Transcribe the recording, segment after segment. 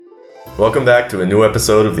Welcome back to a new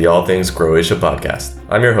episode of the All Things Croatia podcast.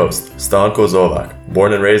 I'm your host, Stanko Zovak.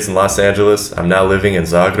 Born and raised in Los Angeles, I'm now living in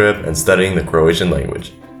Zagreb and studying the Croatian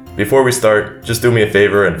language. Before we start, just do me a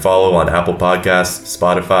favor and follow on Apple Podcasts,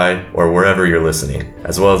 Spotify, or wherever you're listening,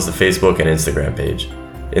 as well as the Facebook and Instagram page.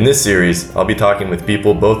 In this series, I'll be talking with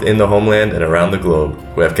people both in the homeland and around the globe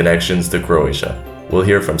who have connections to Croatia. We'll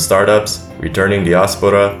hear from startups, returning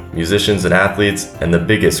diaspora, musicians and athletes, and the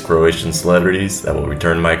biggest Croatian celebrities that will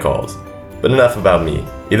return my calls. But enough about me.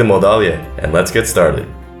 Idemo dalje, and let's get started.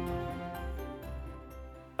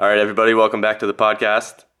 All right, everybody, welcome back to the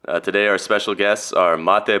podcast. Today, our special guests are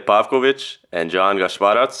Mate Pavković and John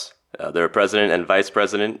Gašparac. They're president and vice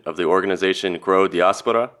president of the organization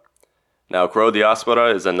CroDiaspora. Now,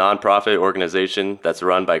 CroDiaspora is a nonprofit organization that's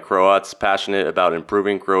run by Croats passionate about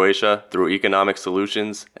improving Croatia through economic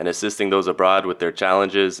solutions and assisting those abroad with their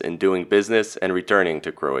challenges in doing business and returning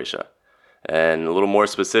to Croatia. And a little more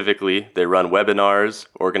specifically, they run webinars,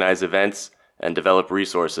 organize events, and develop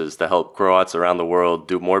resources to help Croats around the world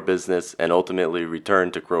do more business and ultimately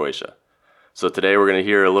return to Croatia. So today we're going to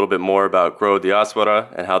hear a little bit more about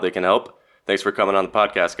CroDiaspora and how they can help. Thanks for coming on the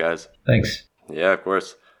podcast, guys. Thanks. Yeah, of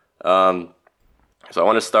course. So I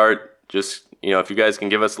want to start just, if you guys can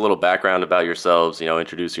give us a little background about yourselves,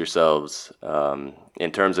 introduce yourselves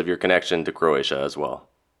in terms of your connection to Croatia as well.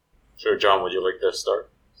 Sure. John, would you like to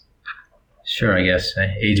start? Sure, I guess.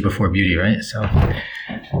 Age before beauty, right? So,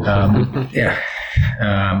 I've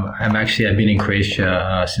been in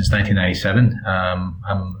Croatia since 1997.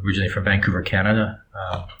 I'm originally from Vancouver, Canada.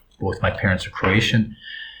 Both my parents are Croatian.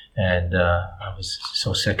 And I was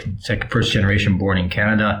first generation born in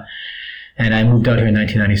Canada. And I moved out here in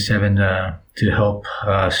 1997 to help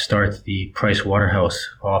start the Price Waterhouse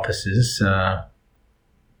offices.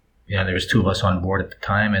 There was two of us on board at the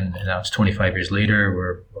time, and that was 25 years later.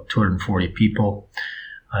 We're about 240 people.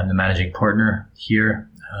 I'm the managing partner here.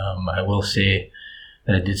 I will say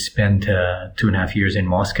that I did spend 2.5 years in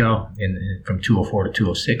Moscow from 2004 to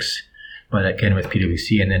 2006. But again with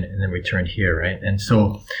PwC and then returned here, right? And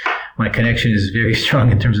so my connection is very strong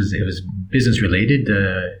in terms of it was business related.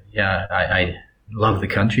 I love the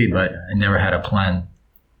country, but I never had a plan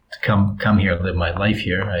to come here and live my life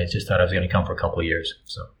here. I just thought I was going to come for a couple of years.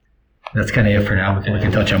 So that's kind of it for now. We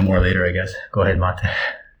can touch on more later, I guess. Go ahead, Mate.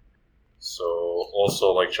 So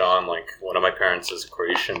also like John, one of my parents is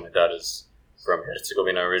Croatian. My dad is from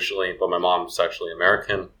Herzegovina originally, but my mom's actually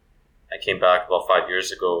American. I came back about 5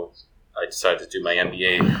 years ago. I decided to do my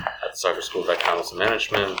MBA at the Zagreb School of Economics and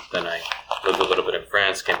Management. Then I lived a little bit in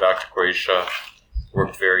France, came back to Croatia,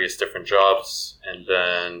 worked various different jobs, and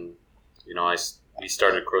then, we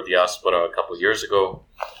started CroDiaspora a couple of years ago,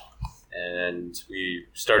 and we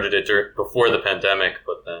started it before the pandemic,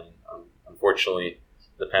 but then unfortunately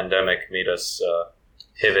the pandemic made us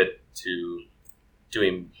pivot to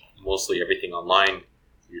doing mostly everything online.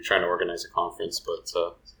 We were trying to organize a conference, but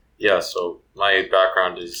so my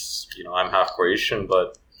background is, I'm half Croatian,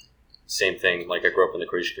 but same thing. I grew up in the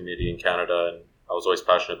Croatian community in Canada, and I was always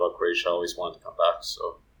passionate about Croatia. I always wanted to come back.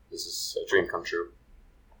 So this is a dream come true.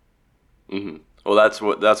 Mm-hmm. Well, that's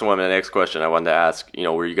one of my next question I wanted to ask.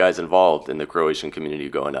 Were you guys involved in the Croatian community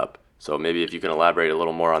growing up? So maybe if you can elaborate a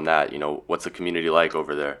little more on that. What's the community like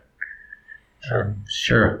over there?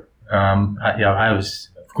 Sure. I was,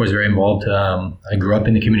 of course, very involved. I grew up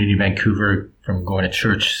in the community in Vancouver, from going to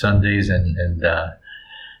church Sundays and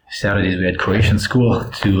Saturdays we had Croatian school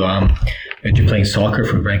to playing soccer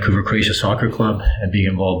for Vancouver Croatia Soccer Club and being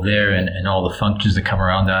involved there and all the functions that come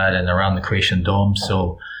around that and around the Croatian Dome.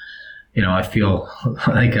 So, I feel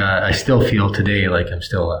like I still feel today like I'm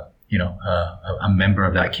still a member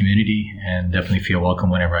of that community and definitely feel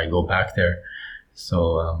welcome whenever I go back there.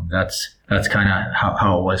 So that's kind of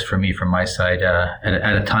how it was for me from my side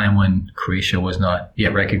at a time when Croatia was not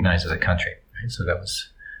yet recognized as a country. Right? So that was,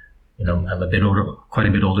 I'm a bit older, quite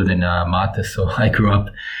a bit older than Mate. So I grew up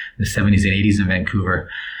in the 70s and 80s in Vancouver,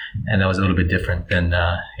 and that was a little bit different than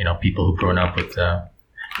people who've grown up with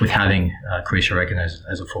having Croatia recognized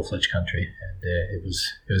as a full-fledged country. And it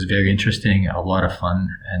was very interesting, a lot of fun,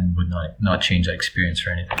 and would not change that experience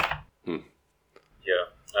for anything. Yeah,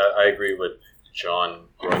 I agree with John.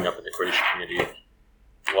 Growing up in the Croatian community,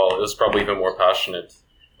 well, it was probably even more passionate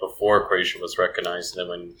before Croatia was recognized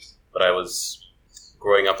but I was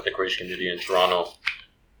growing up in the Croatian community in Toronto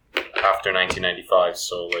after 1995.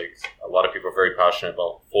 So a lot of people are very passionate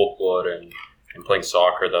about folklore and playing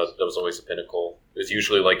soccer. That was always a pinnacle. It was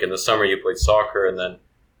usually in the summer you played soccer, and then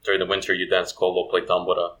during the winter you danced kolo, played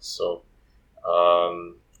tambora. So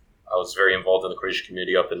I was very involved in the Croatian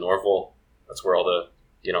community up in Norval. That's where all the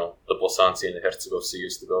Bosanci and the Herzegovci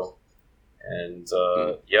used to go. And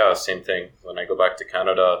same thing. When I go back to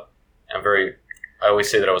Canada, I always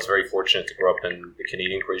say that I was very fortunate to grow up in the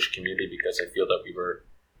Canadian Croatian community because I feel that we were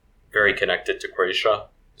very connected to Croatia,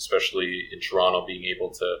 especially in Toronto, being able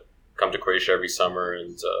to come to Croatia every summer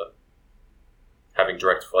and having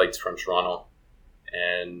direct flights from Toronto.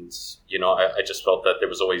 And, I just felt that there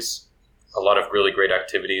was always a lot of really great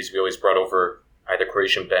activities. We always brought over either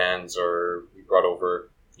Croatian bands or we brought over,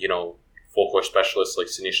 folklore specialists like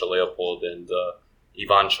Siniša Leopold and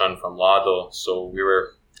Ivan Chun from Lado. So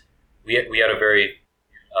we had a very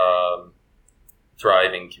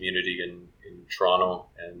thriving community in Toronto,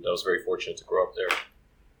 and I was very fortunate to grow up there.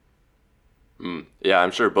 Yeah,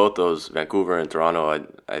 I'm sure both those, Vancouver and Toronto,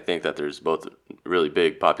 I think that there's both really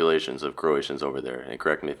big populations of Croatians over there. And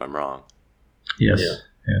correct me if I'm wrong. Yes,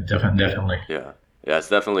 yeah, definitely. Yeah, it's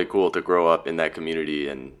definitely cool to grow up in that community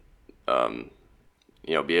and,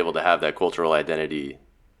 be able to have that cultural identity,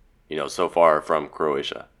 so far from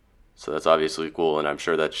Croatia. So that's obviously cool, and I'm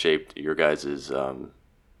sure that shaped your guys'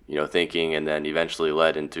 thinking, and then eventually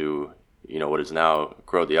led into, what is now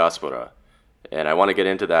CroDiaspora. And I want to get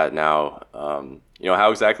into that now.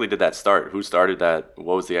 How exactly did that start? Who started that?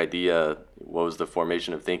 What was the idea? What was the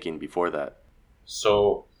formation of thinking before that?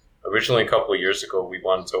 So originally, a couple of years ago, we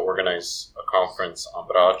wanted to organize a conference on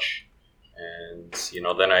Brač. And,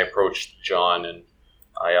 then I approached John and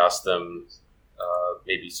I asked them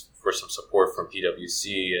maybe for some support from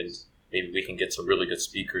PwC, and maybe we can get some really good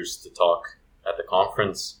speakers to talk at the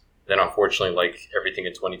conference. Then unfortunately, like everything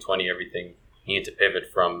in 2020, everything needed to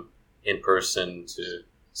pivot from in-person to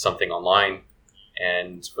something online.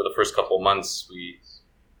 And for the first couple of months, we,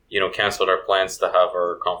 canceled our plans to have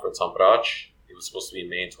our conference on Brač. It was supposed to be in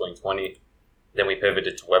May 2020. Then we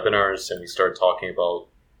pivoted to webinars and we started talking about,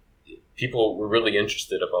 people were really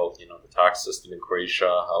interested about, the tax system in Croatia,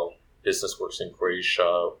 how business works in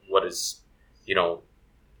Croatia, what is,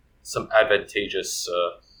 some advantageous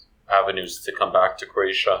avenues to come back to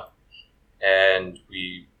Croatia. And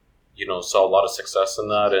we, saw a lot of success in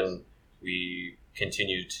that, and we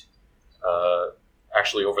continued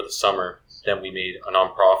actually over the summer. Then we made a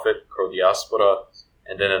nonprofit, CroDiaspora,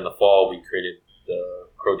 and then in the fall we created the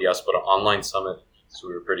CroDiaspora Online Summit. So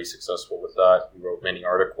we were pretty successful with that. We wrote many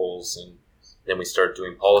articles, and then we started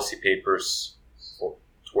doing policy papers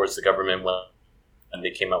towards the government when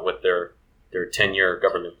they came out with their 10-year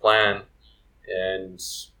government plan. And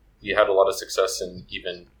we had a lot of success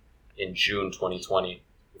even in June 2020.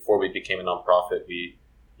 Before we became a nonprofit, we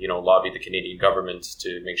lobbied the Canadian government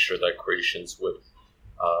to make sure that Croatians would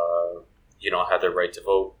had their right to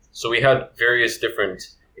vote. So we had various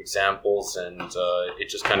different examples, and it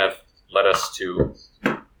just kind of led us to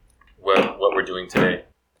what we're doing today.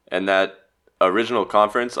 And that original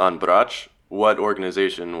conference on Brač, what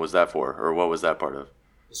organization was that for, or what was that part of?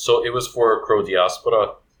 So it was for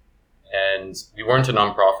CroDiaspora, and we weren't a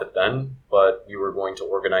nonprofit then, but we were going to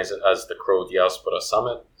organize it as the CroDiaspora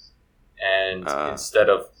Summit. And instead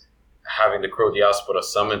of having the CroDiaspora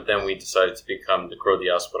Summit, then we decided to become the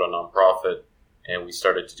CroDiaspora nonprofit, and we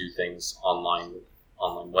started to do things online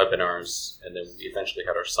webinars, and then we eventually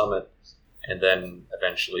had our summit, and then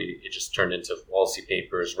eventually it just turned into policy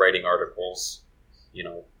papers, writing articles,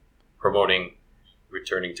 promoting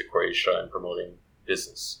returning to Croatia and promoting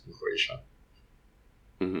business in Croatia.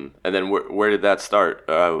 Mm-hmm. And then where did that start?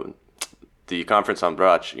 The conference on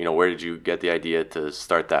Brač, where did you get the idea to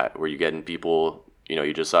start that? Were you getting people,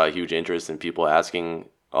 you just saw a huge interest in people asking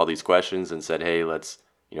all these questions and said, hey, let's,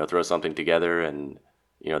 throw something together and,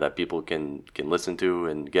 that people can listen to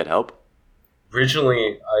and get help?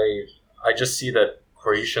 Originally, I just see that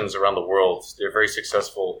Croatians around the world, they're very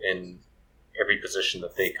successful in every position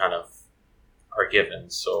that they kind of are given.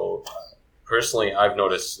 So personally, I've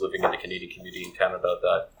noticed living in the Canadian community in Canada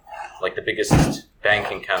that, like the biggest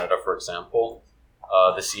bank in Canada, for example,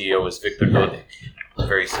 the CEO is Viktor Dodik, a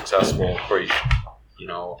very successful Croatian.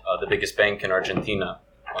 The biggest bank in Argentina,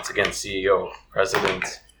 once again, CEO,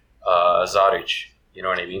 President Zaric. You know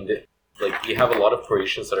what I mean? You have a lot of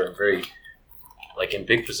Croatians that are very, in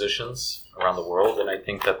big positions around the world, and I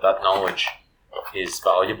think that knowledge is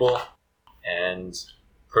valuable. And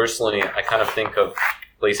personally, I kind of think of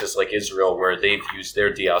places like Israel where they've used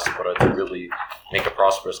their diaspora to really make a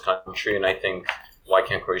prosperous country, and I think, why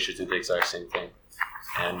can't Croatia do the exact same thing?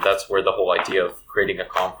 And that's where the whole idea of creating a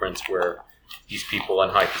conference where these people in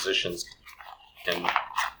high positions can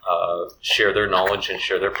share their knowledge and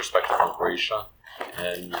share their perspective on Croatia.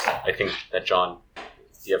 And I think that, John,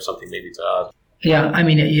 you have something maybe to add? Yeah, I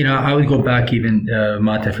mean, I would go back even,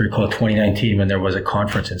 Matt, if you recall 2019 when there was a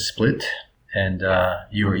conference in Split, and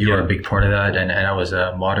you were a big part of that, and I was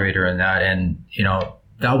a moderator in that. And,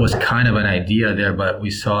 that was kind of an idea there, but we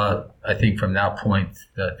saw, I think from that point,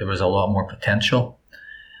 that there was a lot more potential.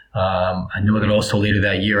 I know that also later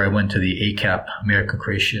that year, I went to the ACAP, American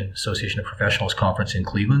Croatian Association of Professionals Conference in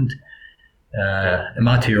Cleveland. And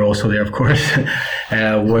Mate, you're also there, of course,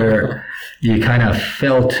 where you kind of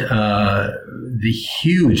felt the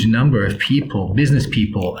huge number of people, business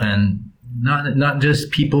people, and not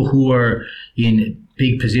just people who are in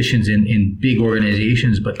big positions in big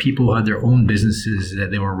organizations, but people who had their own businesses that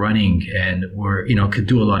they were running and were, could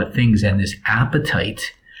do a lot of things, and this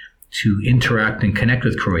appetite to interact and connect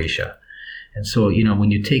with Croatia. And so, when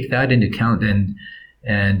you take that into account, and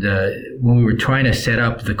when we were trying to set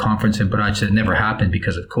up the conference in Brač, that never happened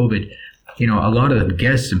because of COVID, a lot of the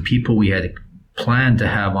guests and people we had planned to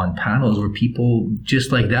have on panels were people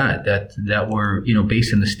just like that were,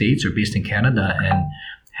 based in the States or based in Canada, and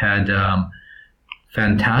had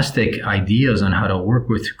fantastic ideas on how to work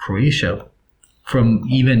with Croatia, from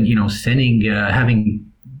even,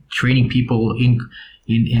 training people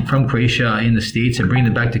from Croatia in the States and bringing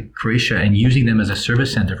them back to Croatia and using them as a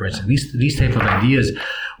service center, for instance. These type of ideas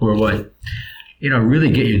were what, really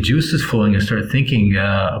get your juices flowing and start thinking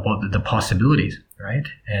about the possibilities, right?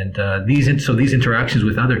 And these interactions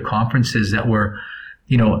with other conferences that were,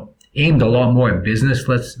 aimed a lot more at business,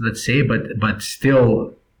 let's say, but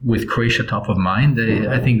still with Croatia top of mind.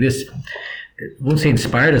 I think this, I won't say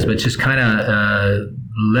inspired us, but just kind of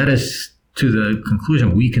led us to the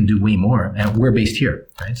conclusion we can do way more, and we're based here,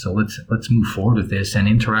 right? So let's move forward with this and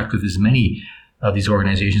interact with as many of these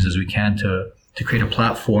organizations as we can to create a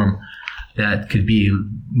platform that could be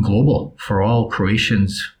global for all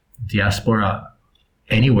Croatians, diaspora,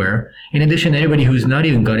 anywhere. In addition to anybody who's not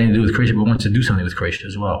even got anything to do with Croatia but wants to do something with Croatia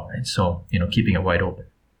as well, right? So keeping it wide open.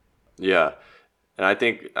 Yeah. And I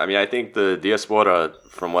think the diaspora,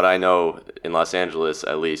 from what I know in Los Angeles,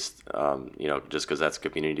 at least, just because that's a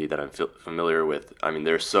community that I'm familiar with,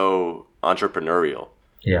 they're so entrepreneurial.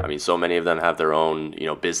 Yeah. So many of them have their own,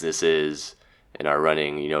 businesses and are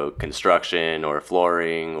running, construction or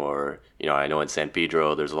flooring, or, I know in San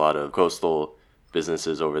Pedro, there's a lot of coastal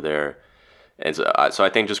businesses over there. And so I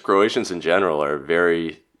think just Croatians in general are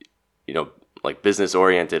very, like business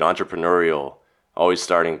oriented, entrepreneurial, always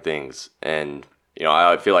starting things. And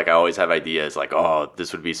I feel like I always have ideas like, oh,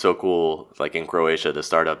 this would be so cool, like in Croatia, to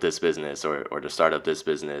start up this business or to start up this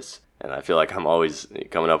business. And I feel like I'm always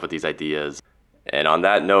coming up with these ideas. And on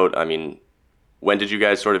that note, when did you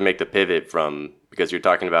guys sort of make the pivot from, because you're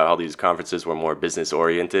talking about how these conferences were more business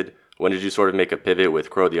oriented, when did you sort of make a pivot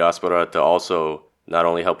with CroDiaspora to also not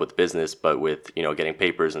only help with business, but with, getting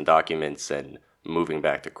papers and documents and moving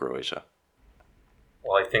back to Croatia?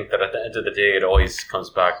 Well, I think that at the end of the day, it always comes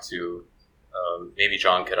back to, maybe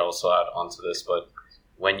John could also add on to this, but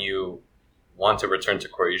when you want to return to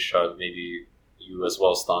Croatia, maybe you as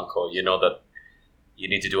well, Stanko, that you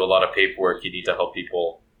need to do a lot of paperwork. You need to help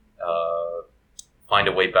people find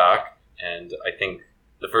a way back. And I think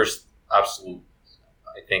the first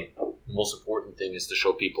most important thing is to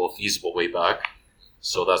show people a feasible way back.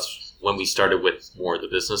 So that's when we started with more of the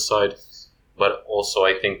business side. But also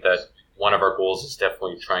I think that one of our goals is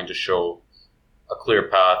definitely trying to show a clear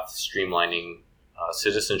path, streamlining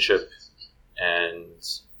citizenship, and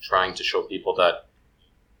trying to show people that,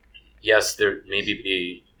 yes, there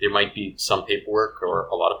might be some paperwork or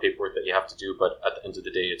a lot of paperwork that you have to do, but at the end of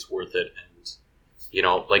the day, it's worth it. And,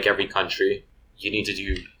 like every country, you need to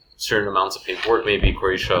do certain amounts of paperwork, maybe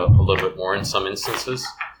Croatia a little bit more in some instances.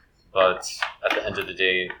 But at the end of the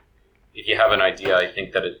day, if you have an idea, I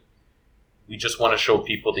think that we just want to show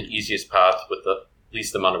people the easiest path with the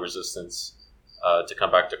least amount of resistance to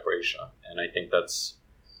come back to Croatia. And I think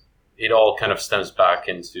it all kind of stems back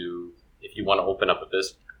into, if you want to open up a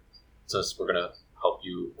business, we're going to help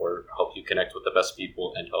you connect with the best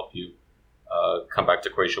people and help you come back to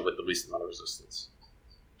Croatia with the least amount of resistance.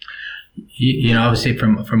 Obviously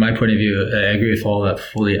from my point of view, I agree with all that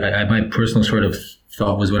fully. My personal sort of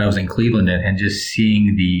thought was when I was in Cleveland and just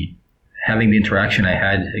having the interaction I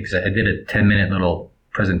had, because I did a 10-minute little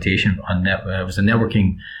presentation on it was a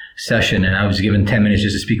networking session, and I was given 10 minutes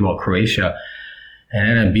just to speak about Croatia, and I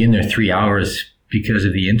ended up being there 3 hours because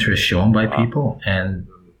of the interest shown by people. And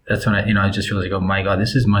that's when I just realized, oh my God,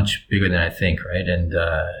 this is much bigger than I think, right? And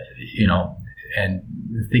and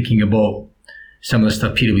thinking about some of the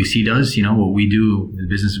stuff PwC does, what we do, the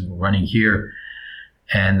business we're running here,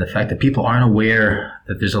 and the fact that people aren't aware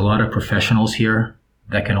that there's a lot of professionals here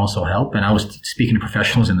that can also help. And I was speaking to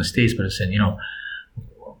professionals in the States, but I said,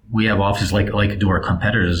 we have offices like do our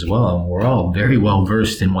competitors as well. And we're all very well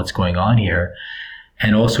versed in what's going on here.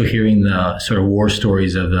 And also hearing the sort of war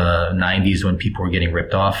stories of the 90s when people were getting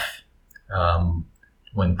ripped off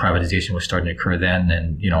when privatization was starting to occur then.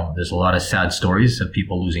 And, there's a lot of sad stories of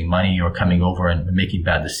people losing money or coming over and making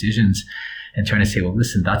bad decisions and trying to say, well,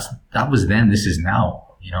 listen, that was then, this is now,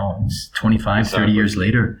 it's 25, 30 years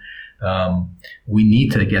later. We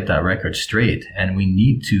need to get that record straight, and we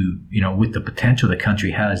need to, with the potential the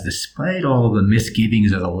country has, despite all the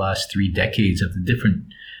misgivings of the last 3 decades of the different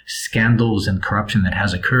scandals and corruption that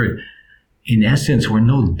has occurred, in essence, we're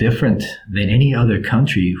no different than any other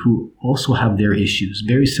country who also have their issues,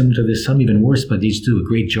 very similar to this, some even worse, but they just do a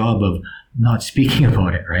great job of not speaking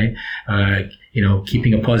about it, right?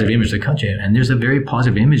 Keeping a positive image of the country. And there's a very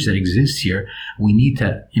positive image that exists here. We need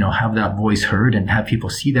to, have that voice heard and have people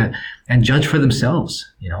see that and judge for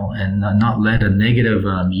themselves, and not let a negative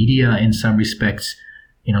media in some respects,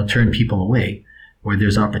 turn people away where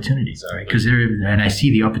there's opportunities, right? Because and I see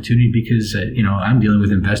the opportunity because, I'm dealing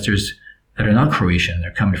with investors that are not Croatian.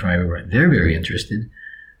 They're coming from everywhere. They're very interested.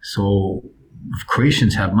 So if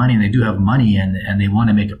Croatians have money, and they do have money, and they want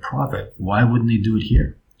to make a profit, why wouldn't they do it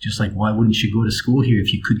here? Just like, why wouldn't you go to school here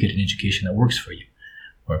if you could get an education that works for you?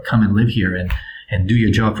 Or come and live here and do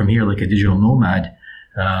your job from here like a digital nomad,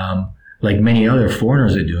 like many other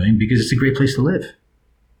foreigners are doing, because it's a great place to live.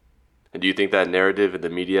 And do you think that narrative in the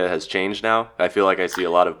media has changed now? I feel like I see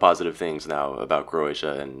a lot of positive things now about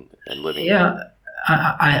Croatia and living here. Yeah,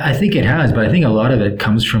 I think it has, but I think a lot of it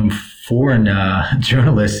comes from foreign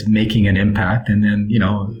journalists making an impact, and then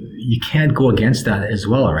you can't go against that as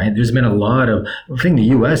well, right? There's been a lot of, I think the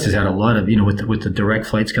U.S. has had a lot of, with the direct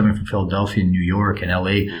flights coming from Philadelphia, New York, and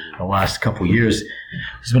L.A. the last couple of years,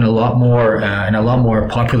 there's been a lot more and a lot more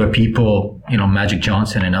popular people, Magic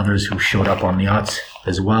Johnson and others who showed up on the yachts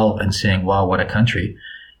as well and saying, "Wow, what a country."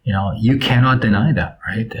 You cannot deny that,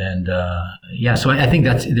 right? And so I think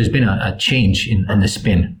there's been a change in the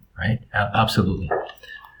spin, right? Absolutely.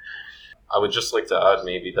 I would just like to add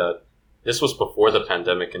maybe that this was before the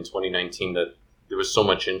pandemic in 2019, that there was so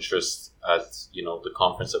much interest at, the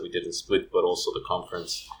conference that we did in Split, but also the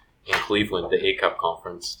conference in Cleveland, the ACAP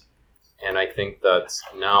conference. And I think that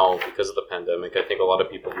now, because of the pandemic, I think a lot of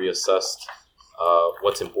people reassessed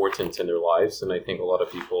what's important in their lives. And I think a lot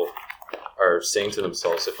of people are saying to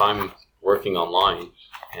themselves, if I'm working online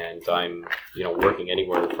and I'm, working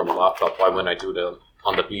anywhere from a laptop, why wouldn't I do it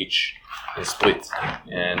on the beach in Split?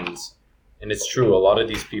 And it's true, a lot of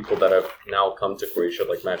these people that have now come to Croatia,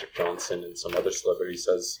 like Magic Johnson and some other celebrities,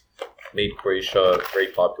 has made Croatia very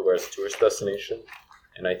popular as a tourist destination.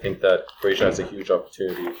 And I think that Croatia has a huge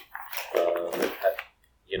opportunity,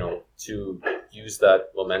 to use that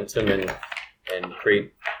momentum and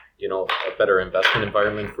create, a better investment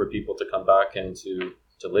environment for people to come back and to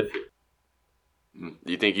live here.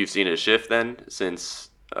 Do you think you've seen a shift then since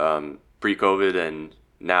pre-COVID and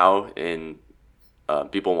now in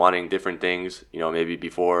people wanting different things? Maybe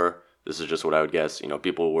before, this is just what I would guess,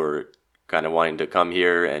 people were kind of wanting to come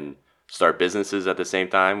here and start businesses at the same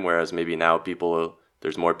time, whereas maybe now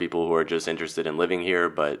there's more people who are just interested in living here,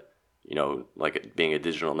 but, like being a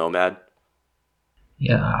digital nomad.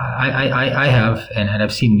 Yeah, I have, and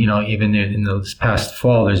I've seen, even in this past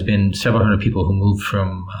fall, there's been several hundred people who moved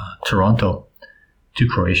from Toronto to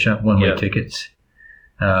Croatia, one-way tickets.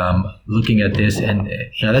 Looking at this, and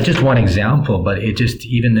that's just one example, but it just,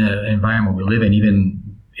 even the environment we live in, even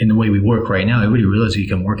in the way we work right now, everybody realizes you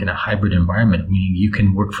can work in a hybrid environment, meaning you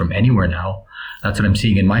can work from anywhere now. That's what I'm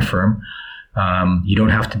seeing in my firm. You don't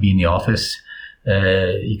have to be in the office.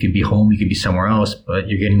 You could be home, you could be somewhere else, but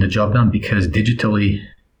you're getting the job done because digitally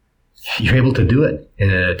you're able to do it.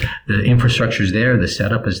 The infrastructure is there, the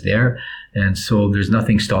setup is there, and so there's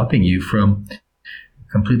nothing stopping you from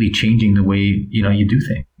completely changing the way you do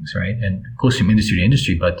things, right? And it goes from industry to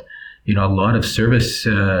industry, but a lot of service,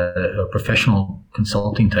 professional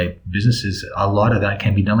consulting type businesses, a lot of that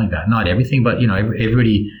can be done like that. Not everything, but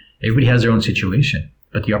everybody has their own situation,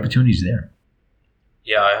 but the opportunity is there.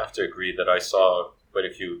 Yeah, I have to agree that I saw quite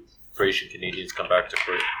a few Croatian Canadians come back to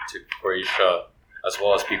Croatia, as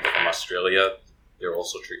well as people from Australia. They're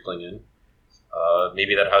also trickling in.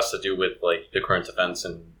 Maybe that has to do with like the current events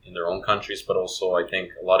in their own countries, but also I think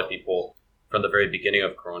a lot of people from the very beginning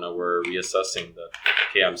of Corona were reassessing that,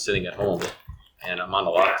 okay, I'm sitting at home and I'm on a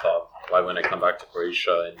laptop. Why wouldn't I come back to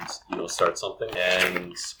Croatia and start something?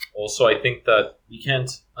 And also I think that we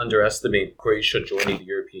can't underestimate Croatia joining the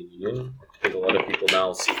European Union. I think a lot of people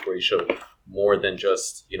now see Croatia more than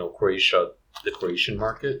just Croatia, the Croatian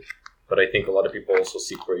market, but I think a lot of people also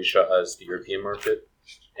see Croatia as the European market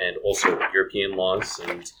and also European laws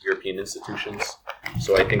and European institutions.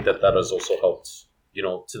 So I think that has also helped,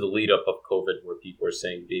 to the lead up of COVID, where people are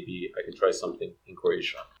saying, maybe I can try something in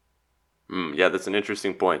Croatia. Yeah, that's an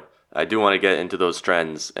interesting point. I do want to get into those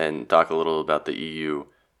trends and talk a little about the EU.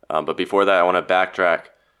 But before that, I want to backtrack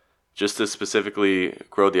just to specifically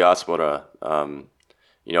CroDiaspora.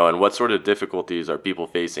 And what sort of difficulties are people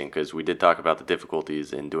facing? Because we did talk about the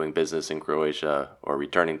difficulties in doing business in Croatia or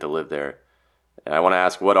returning to live there. And I want to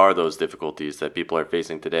ask, what are those difficulties that people are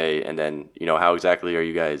facing today? And then, how exactly are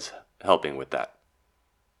you guys helping with that?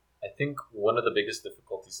 I think one of the biggest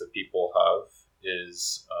difficulties that people have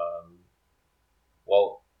is,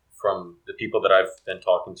 from the people that I've been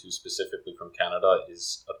talking to specifically from Canada,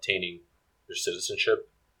 is obtaining their citizenship.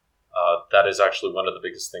 That is actually one of the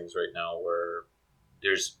biggest things right now, where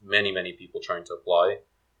there's many, many people trying to apply,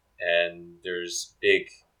 and there's big,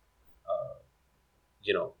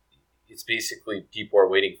 it's basically people are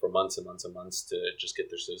waiting for months and months and months to just get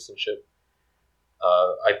their citizenship.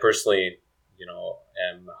 I personally,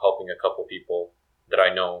 am helping a couple people that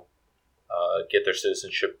I know get their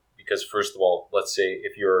citizenship, because first of all, let's say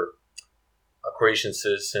if you're a Croatian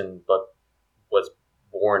citizen but was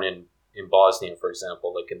born in Bosnia, for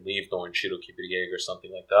example, like in Livno or in Široki Brijeg or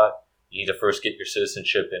something like that, you need to first get your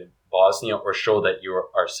citizenship in Bosnia or show that you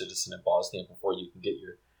are a citizen in Bosnia before you can get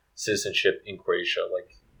your citizenship in Croatia,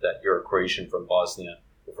 like that you're a Croatian from Bosnia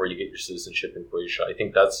before you get your citizenship in Croatia. I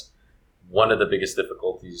think that's one of the biggest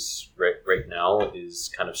difficulties right now, is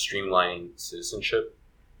kind of streamlining citizenship.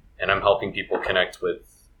 And I'm helping people connect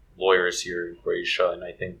with lawyers here in Croatia, and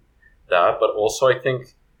I think that. But also I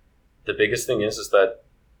think the biggest thing is that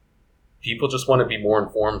people just want to be more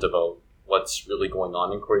informed about what's really going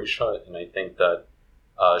on in Croatia. And I think that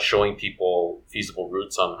showing people feasible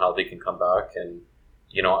routes on how they can come back. And,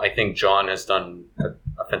 I think John has done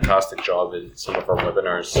a fantastic job in some of our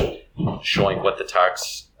webinars showing what the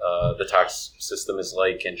tax system is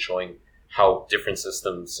like, and showing how different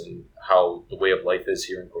systems and how the way of life is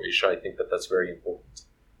here in Croatia. I think that that's very important,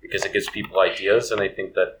 because it gives people ideas. And I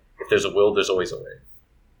think that if there's a will, there's always a way.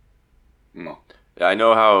 Mm. I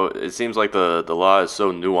know how it seems like the law is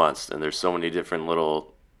so nuanced, and there's so many different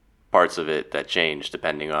little parts of it that change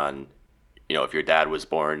depending on, if your dad was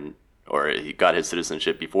born or he got his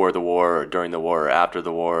citizenship before the war or during the war or after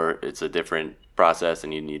the war. It's a different process,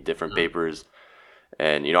 and you need different papers.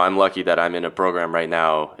 And, I'm lucky that I'm in a program right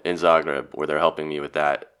now in Zagreb where they're helping me with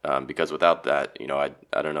that, because without that,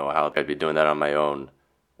 I don't know how I'd be doing that on my own.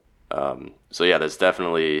 So yeah, there's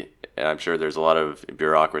definitely, and I'm sure there's a lot of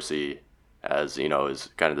bureaucracy, as is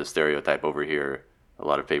kind of the stereotype over here, a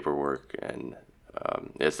lot of paperwork, and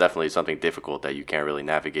it's definitely something difficult that you can't really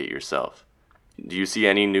navigate yourself. Do you see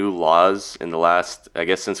any new laws in the last, I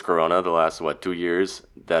guess since Corona, the last 2 years,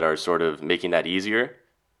 that are sort of making that easier,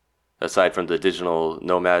 aside from the digital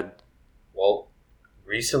nomad? Well,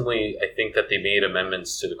 recently I think that they made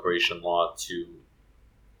amendments to the Croatian law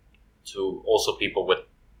to also people with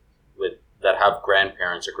that have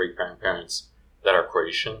grandparents or great-grandparents that are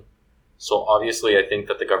Croatian. So obviously I think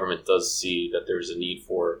that the government does see that there's a need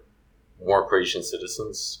for more Croatian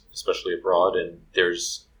citizens, especially abroad, and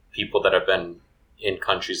there's people that have been in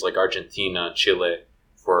countries like Argentina, Chile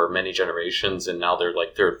for many generations, and now they're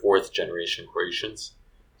like third, fourth generation Croatians.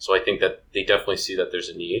 So I think that they definitely see that there's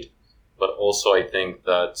a need. But also I think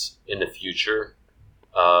that in the future,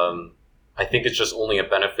 I think it's just only a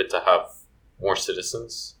benefit to have more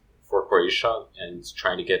citizens for Croatia, and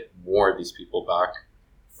trying to get more of these people back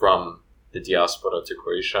from the diaspora to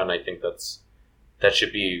Croatia. And I think that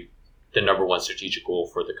should be the number one strategic goal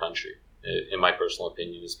for the country, in my personal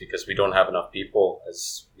opinion, is because we don't have enough people,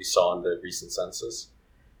 as we saw in the recent census.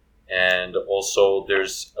 And also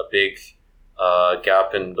there's a big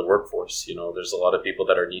gap in the workforce. There's a lot of people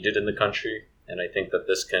that are needed in the country, and I think that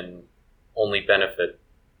this can only benefit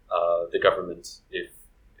the government if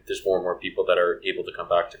there's more and more people that are able to come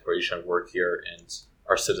back to Croatia and work here and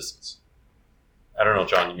are citizens. I don't know,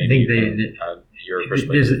 John, maybe you can add your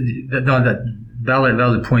perspective. That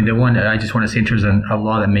valid point. The one I just want to say in terms of a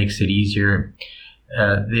law that makes it easier,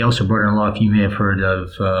 they also brought in a law, if you may have heard of,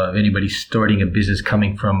 anybody starting a business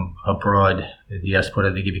coming from abroad, the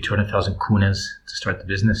diaspora, they give you 200,000 kunas to start the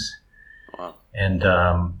business. Wow. And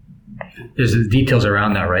there's the details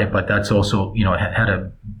around that, right? But that's also,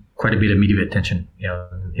 had quite a bit of media attention,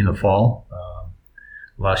 in the fall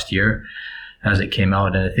last year as it came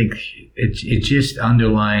out. And I think it just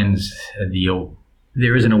underlines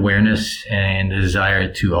there is an awareness and a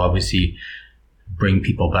desire to obviously bring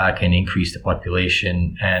people back and increase the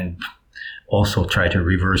population, and also try to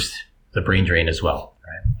reverse the brain drain as well.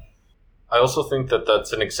 Right? I also think that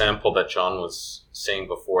that's an example that John was saying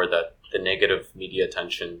before, that the negative media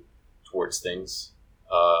attention towards things.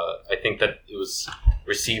 I think that it was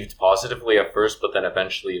received positively at first, but then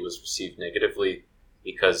eventually it was received negatively,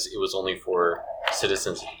 because it was only for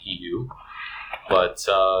citizens of the EU. But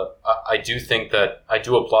I do think that I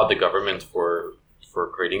do applaud the government for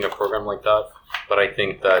creating a program like that. But I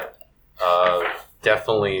think that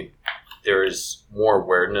definitely there is more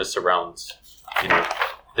awareness around,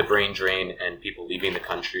 the brain drain and people leaving the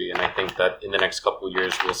country. And I think that in the next couple of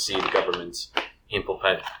years, we'll see the government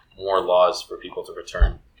implement more laws for people to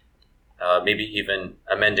return. Maybe even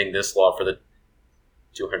amending this law for the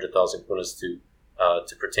 200,000 kunas to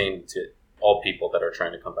pertain to all people that are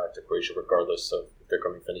trying to come back to Croatia, regardless of if they're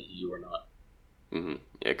coming from the EU or not. Mm-hmm.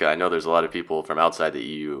 Yeah, I know there's a lot of people from outside the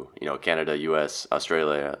EU, Canada, US,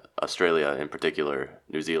 Australia in particular,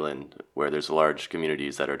 New Zealand, where there's large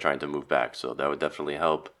communities that are trying to move back. So that would definitely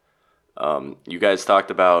help. You guys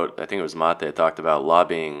talked about, I think it was Mate, talked about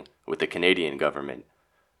lobbying with the Canadian government.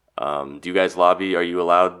 Do you guys lobby? Are you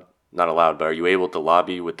not allowed, but are you able to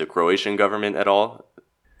lobby with the Croatian government at all?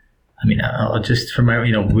 I mean, just from my, we're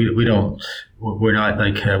not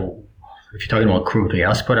like, if you're talking about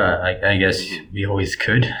CroDiaspora, I guess we always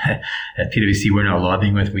could. At PwC, we're not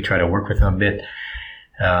lobbying with, we try to work with them a bit.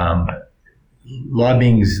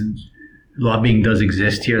 Lobbying does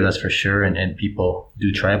exist here, that's for sure, and people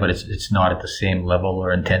do try, but it's not at the same level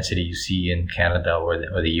or intensity you see in Canada or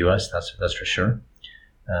the US, that's for sure.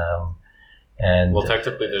 And well,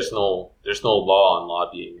 technically, there's no law on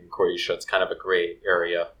lobbying in Croatia. It's kind of a gray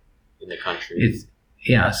area in the country.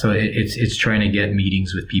 So it's trying to get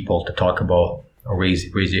meetings with people to talk about or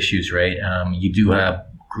raise issues, right? You do have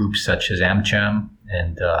groups such as AmCham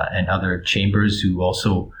and other chambers who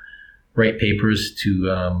also write papers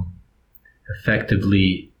to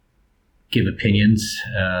effectively give opinions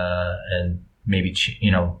and maybe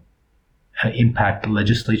impact the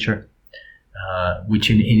legislature, which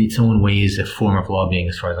in its own way is a form of lobbying,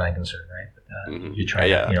 as far as I'm concerned, right? You're trying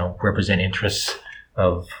to represent interests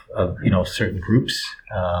of certain groups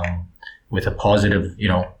with a positive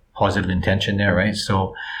intention there, right?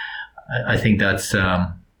 So I think that's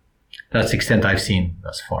the extent I've seen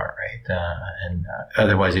thus far, right? And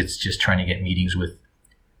otherwise, it's just trying to get meetings with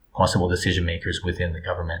possible decision makers within the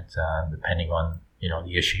government, depending on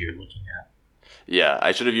the issue you're looking at. Yeah,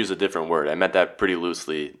 I should have used a different word. I meant that pretty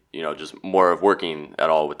loosely. Just more of working at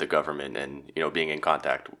all with the government and being in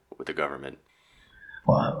contact with the government.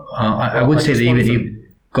 Well, I would say that even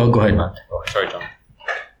go ahead, Matt. Oh, sorry, John.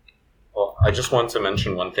 Well, I just want to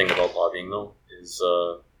mention one thing about lobbying, though, is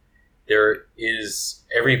there is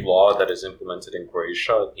every law that is implemented in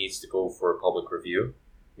Croatia needs to go for a public review,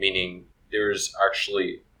 meaning there's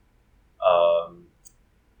actually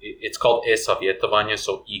it's called e-savjetovanje,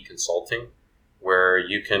 so e-consulting, where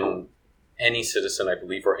any citizen, I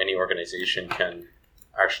believe, or any organization can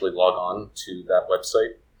actually log on to that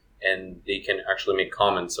website and they can actually make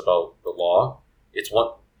comments about the law. It's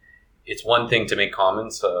one thing to make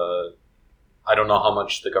comments. I don't know how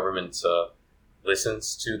much the government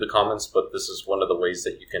listens to the comments, but this is one of the ways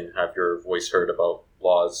that you can have your voice heard about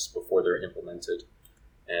laws before they're implemented.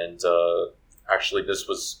 And actually, this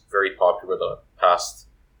was very popular the past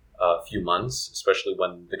few months, especially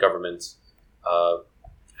when the government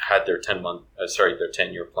had their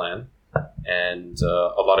 10-year plan. And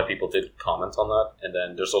a lot of people did comment on that. And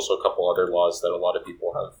then there's also a couple other laws that a lot of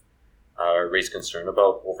people have raised concern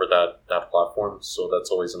about over that platform. So that's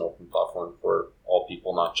always an open platform for all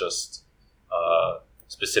people, not just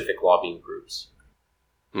specific lobbying groups.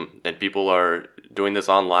 And people are doing this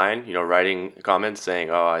online, writing comments saying,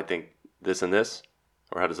 oh, I think this and this?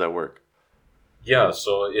 Or how does that work? Yeah,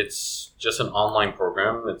 so it's just an online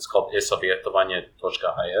program. It's called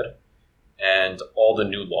e-savjetovanje.hr. And all the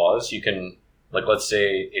new laws, you can, like, let's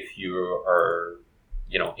say if you are,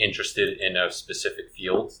 interested in a specific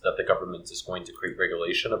field that the government is going to create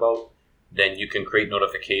regulation about, then you can create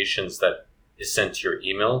notifications that is sent to your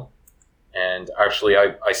email. And actually,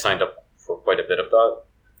 I signed up for quite a bit of that.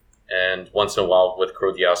 And once in a while with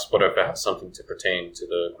CroDiaspora, if it has something to pertain to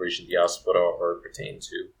the Croatian diaspora or pertain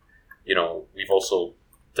to, we've also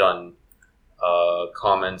done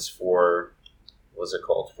comments for,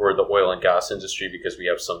 for the oil and gas industry, because we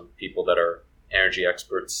have some people that are energy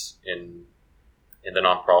experts in the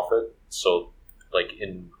nonprofit. So like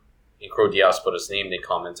in CroDiaspora's name, they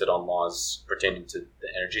commented on laws pertaining to the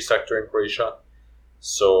energy sector in Croatia.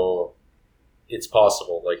 So it's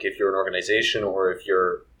possible, like if you're an organization or if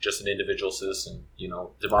you're just an individual citizen,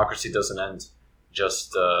 democracy doesn't end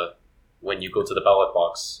just when you go to the ballot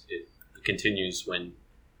box. It continues when,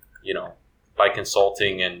 by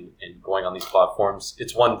consulting and going on these platforms.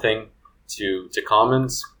 It's one thing to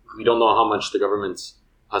comment. We don't know how much the government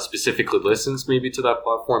specifically listens maybe to that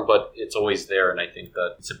platform, but it's always there. And I think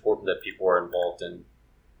that it's important that people are involved in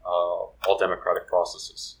all democratic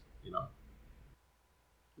processes,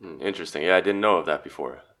 Interesting. Yeah, I didn't know of that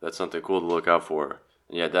before. That's something cool to look out for.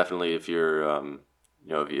 And yeah, definitely if you're,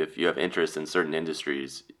 if you have interest in certain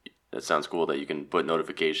industries, that sounds cool that you can put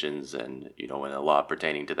notifications and, when a law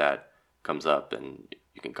pertaining to that comes up and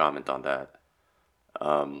you can comment on that.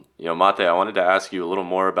 Mate, I wanted to ask you a little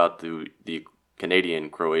more about the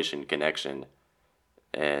Canadian-Croatian connection.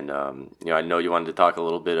 And, I know you wanted to talk a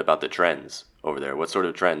little bit about the trends over there. What sort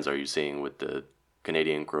of trends are you seeing with the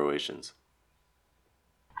Canadian Croatians?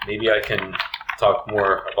 Maybe I can talk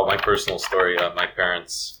more about my personal story. My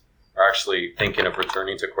parents are actually thinking of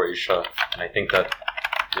returning to Croatia, and I think that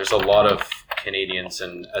there's a lot of Canadians,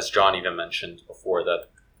 and as John even mentioned before, that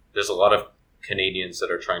there's a lot of Canadians that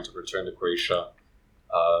are trying to return to Croatia,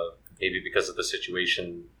 maybe because of the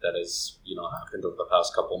situation that has happened over the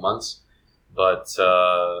past couple months. But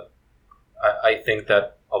I think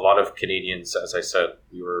that a lot of Canadians, as I said,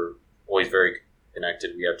 we were always very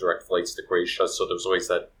connected. We have direct flights to Croatia, so there's always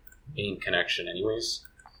that main connection anyways.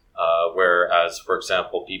 Whereas, for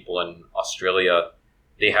example, people in Australia,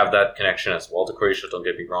 they have that connection as well to Croatia, don't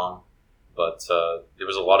get me wrong. But there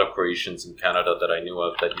was a lot of Croatians in Canada that I knew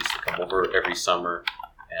of that used to come over every summer.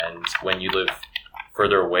 And when you live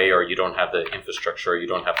further away, or you don't have the infrastructure, or you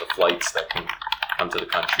don't have the flights that can come to the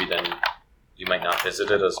country, then you might not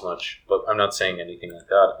visit it as much. But I'm not saying anything like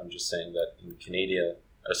that. I'm just saying that in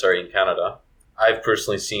Canada, I've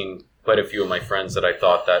personally seen quite a few of my friends that I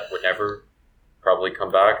thought that would never probably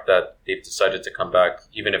come back, that they've decided to come back,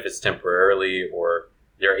 even if it's temporarily, or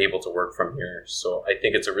they're able to work from here. So I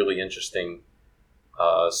think it's a really interesting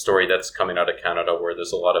story that's coming out of Canada, where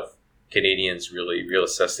there's a lot of Canadians really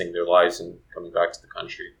reassessing their lives and coming back to the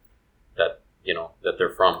country that they're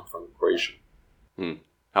from Croatia.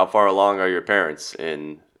 How far along are your parents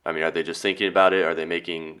in? I mean, are they just thinking about it? Are they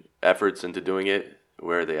making efforts into doing it?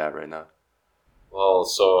 Where are they at right now? Well,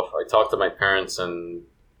 so I talked to my parents, and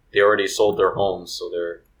they already sold their home, so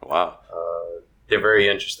they're very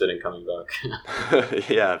interested in coming back.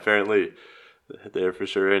 Yeah, apparently they're for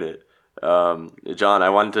sure in it. John, I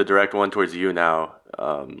wanted to direct one towards you now.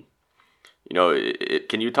 Can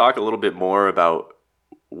you talk a little bit more about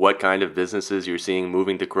what kind of businesses you're seeing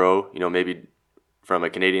moving to Crow? Maybe from a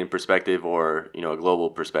Canadian perspective or a global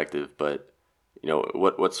perspective, but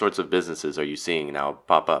what sorts of businesses are you seeing now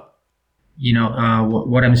pop up?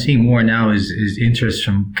 What I'm seeing more now is interest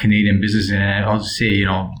from Canadian businesses, and I'll just say,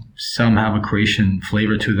 some have a Croatian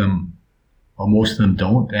flavor to them, or most of them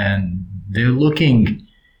don't, and they're looking.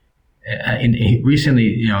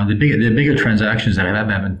 Recently, the bigger transactions that have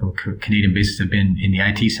happened from Canadian businesses have been in the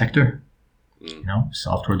IT sector,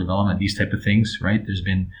 software development, these type of things, right? There's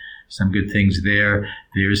been some good things there.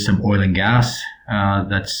 There's some oil and gas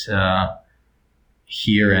that's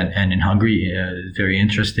here and in Hungary, very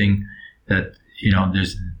interesting. That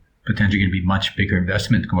there's potentially going to be much bigger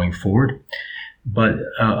investment going forward. But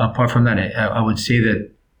apart from that, I would say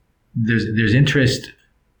that there's interest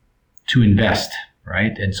to invest,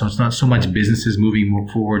 right? And so it's not so much businesses moving more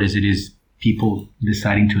forward as it is people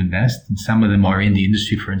deciding to invest. And some of them are in the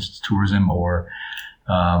industry, for instance, tourism or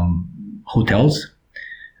hotels.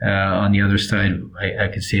 On the other side, I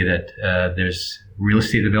could say that there's real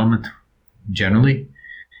estate development generally,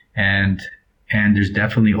 and there's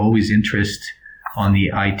definitely always interest on the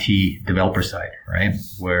IT developer side, right?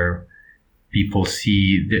 Where people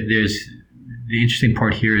see there's the interesting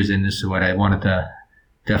part here is, and this is what I wanted to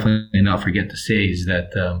definitely not forget to say, is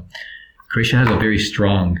that Croatia has a very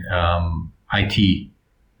strong IT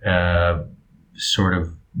sort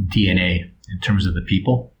of DNA in terms of the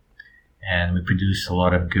people, and we produce a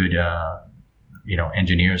lot of good,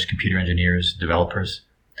 engineers, computer engineers, developers.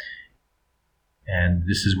 And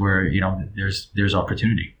this is where there's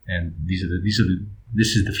opportunity, and this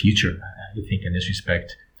is the future. I think in this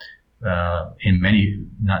respect, in many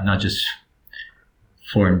not just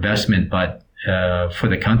for investment, but for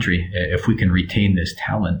the country. If we can retain this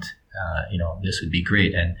talent, this would be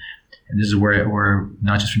great. And this is where we're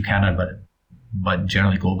not just from Canada, but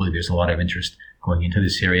generally globally, there's a lot of interest going into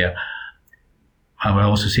this area. I would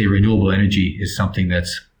also say renewable energy is something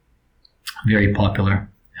that's very popular.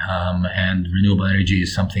 And renewable energy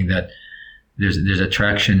is something that there's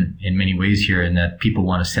attraction in many ways here, in that people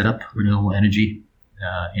want to set up renewable energy,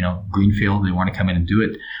 greenfield, they want to come in and do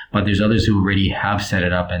it. But there's others who already have set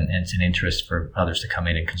it up, and it's an interest for others to come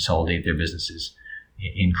in and consolidate their businesses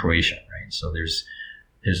in Croatia, right? So there's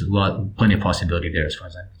plenty of possibility there as far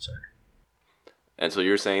as I'm concerned. And so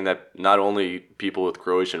you're saying that not only people with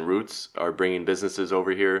Croatian roots are bringing businesses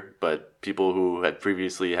over here, but people who had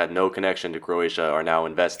previously had no connection to Croatia are now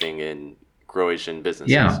investing in Croatian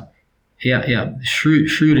businesses. Yeah.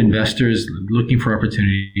 Shrewd investors looking for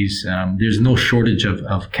opportunities. There's no shortage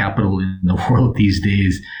of capital in the world these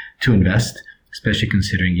days to invest, especially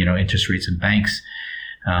considering, interest rates and banks.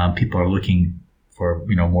 People are looking for,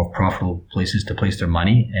 more profitable places to place their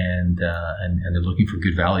money, and they're looking for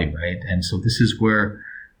good value, right? And so this is where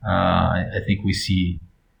I think we see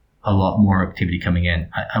a lot more activity coming in.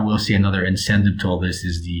 I will say another incentive to all this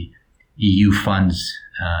is the EU funds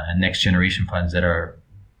and next generation funds that are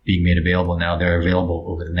being made available now. They're available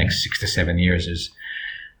over the next 6 to 7 years. Is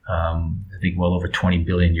I think well over 20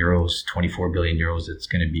 billion euros, 24 billion euros that's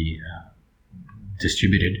going to be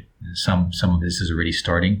distributed. Some of this is already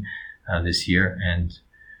starting this year, and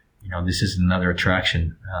this is another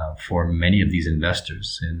attraction for many of these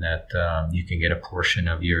investors, in that you can get a portion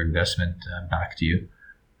of your investment back to you.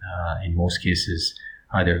 In most cases,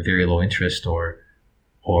 either very low interest or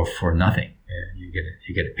for nothing. You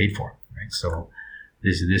get it paid for, right? So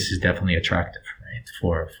this is definitely attractive, right,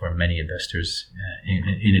 for many investors,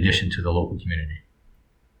 in addition to the local community.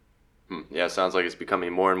 Yeah, it sounds like it's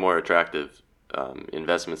becoming more and more attractive,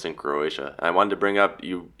 investments in Croatia. I wanted to bring up,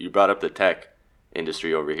 you brought up the tech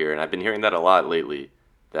industry over here, and I've been hearing that a lot lately,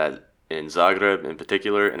 that in Zagreb in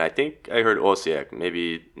particular, and I think I heard Osijek,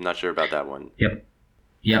 maybe, not sure about that one.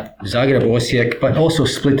 Yep, Zagreb, Osijek, but also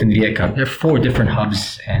Split and Rijeka. There are 4 different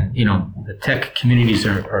hubs, and the tech communities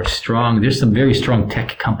are strong. There's some very strong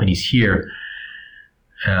tech companies here,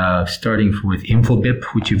 starting with Infobip,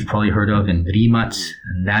 which you've probably heard of, and Rimac,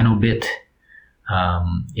 Nanobit.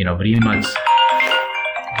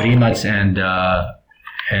 Rimac and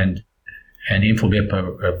Infobip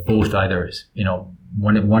are both either,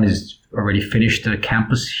 one is already finished a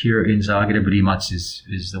campus here in Zagreb. Rimac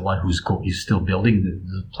is the one who's still building.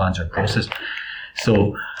 The plans are in process.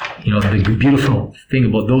 So, the beautiful thing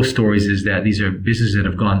about those stories is that these are businesses that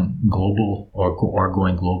have gone global or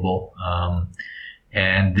going global,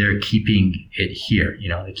 and they're keeping it here.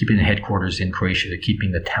 They're keeping the headquarters in Croatia. They're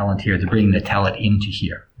keeping the talent here. They're bringing the talent into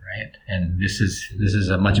here, right? And this is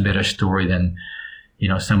a much better story than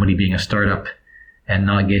somebody being a startup and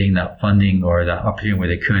not getting that funding or the opportunity where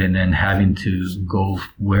they could, and then having to go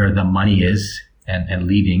where the money is and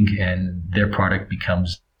leaving, and their product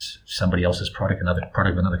becomes somebody else's product, another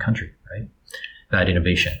product of another country, right? That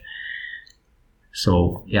innovation.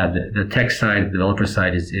 So yeah, the tech side, the developer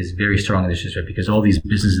side is very strong in this respect, because all these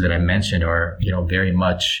businesses that I mentioned are, very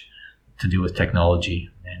much to do with technology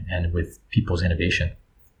and with people's innovation.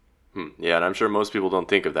 Yeah, and I'm sure most people don't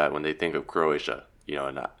think of that when they think of Croatia,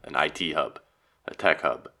 an IT hub, a tech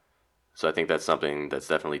hub. So I think that's something that's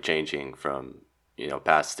definitely changing from,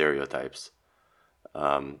 past stereotypes.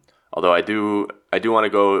 Although I do want to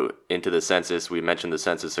go into the census. We mentioned the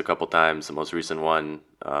census a couple times. The most recent one,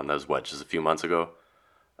 that was just a few months ago.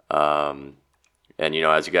 And,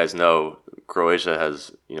 as you guys know, Croatia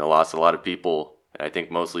has, lost a lot of people, I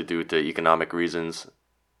think mostly due to economic reasons.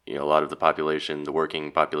 A lot of the population, the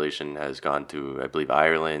working population, has gone to, I believe,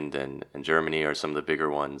 Ireland and Germany are some of the bigger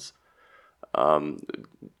ones.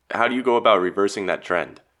 How do you go about reversing that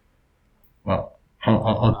trend? Well,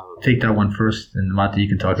 I'll take that one first, and Mate, you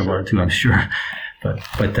can talk about it too, I'm sure. But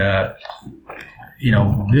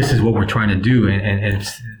this is what we're trying to do, and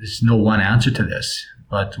there's no one answer to this.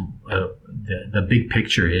 But the big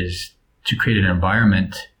picture is to create an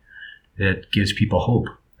environment that gives people hope,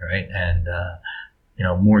 right? And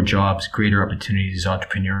more jobs, greater opportunities,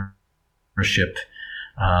 entrepreneurship,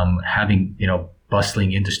 having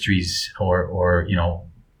bustling industries or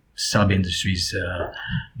sub-industries,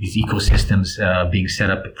 these ecosystems being set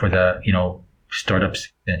up for the startups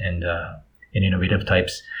and innovative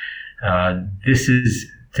types. This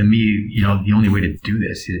is, to me, the only way to do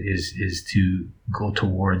this is to go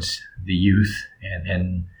towards the youth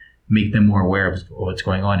and make them more aware of what's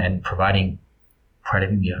going on, and providing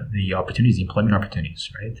the opportunities, the employment opportunities,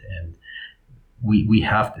 right? And we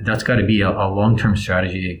have to, that's got to be a long-term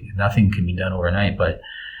strategy. Nothing can be done overnight, but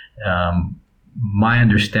my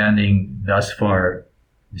understanding thus far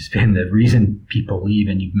has been the reason people leave,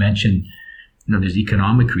 and you've mentioned, there's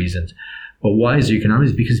economic reasons. But why is there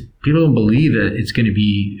economics? Because people don't believe that it's going to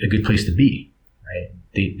be a good place to be, right?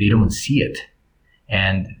 They don't see it.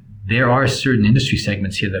 And there are certain industry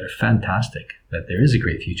segments here that are fantastic, that there is a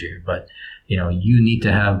great future here. But, you need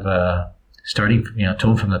to have, starting,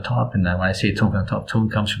 tone from the top. And when I say tone from the top, tone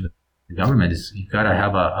comes from the government. You've got to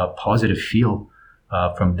have a positive feel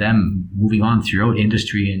from them moving on throughout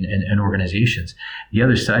industry and organizations. The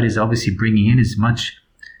other side is obviously bringing in as much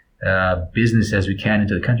business as we can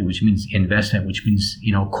into the country, which means investment, which means,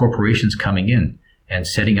 corporations coming in and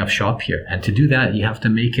setting up shop here. And to do that, you have to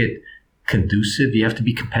make it conducive. You have to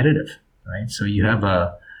be competitive, right? So you have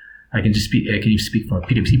a I can even speak from a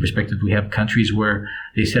PwC perspective. We have countries where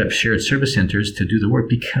they set up shared service centers to do the work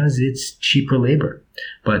because it's cheaper labor.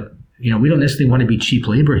 But, we don't necessarily want to be cheap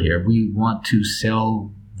labor here. We want to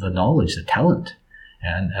sell the knowledge, the talent.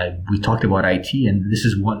 And we talked about IT, and this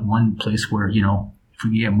is one place where, if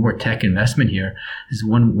we get more tech investment here, this is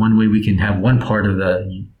one way we can have one part of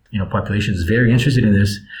the population is very interested in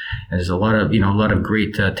this, and there's a lot of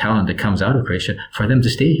great talent that comes out of Croatia for them to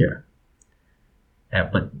stay here.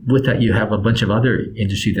 But with that, you have a bunch of other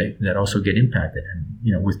industry that also get impacted.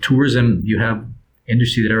 And with tourism, you have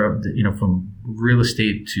industry that are from real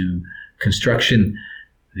estate to construction.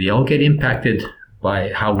 They all get impacted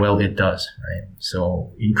by how well it does, right?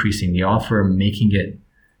 So increasing the offer, making it,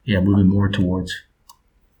 moving more towards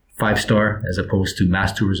 5-star as opposed to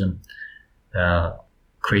mass tourism,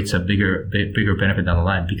 creates a bigger benefit down the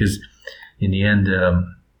line. Because in the end,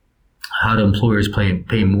 how do employers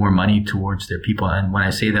pay more money towards their people? And when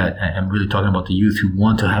I say that, I'm really talking about the youth who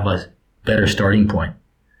want to have a better starting point.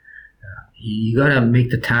 You got to make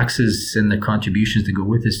the taxes and the contributions that go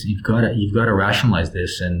with this. You've got to rationalize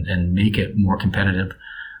this and make it more competitive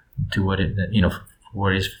to what it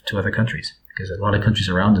is to other countries. Because a lot of countries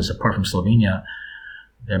around us, apart from Slovenia,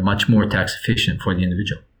 they're much more tax efficient for the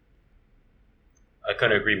individual. I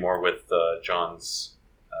couldn't agree more with John's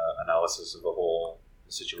analysis of the whole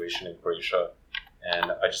situation in Croatia.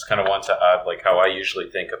 And I just kind of want to add how I usually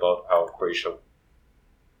think about how Croatia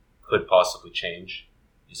could possibly change.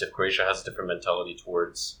 Is if Croatia has a different mentality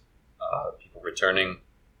towards people returning,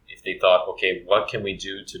 if they thought, okay, what can we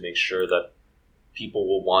do to make sure that people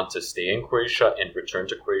will want to stay in Croatia and return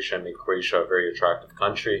to Croatia and make Croatia a very attractive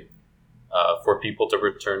country for people to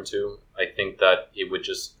return to, I think that it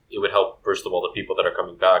would help, first of all, the people that are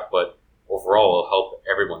coming back, but overall it'll help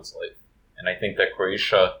everyone's life. And I think that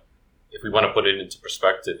Croatia, if we want to put it into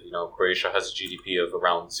perspective, Croatia has a GDP of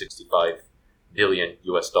around 65 billion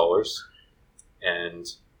US dollars. And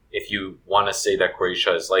if you want to say that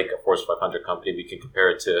Croatia is like a Fortune 500 company, we can compare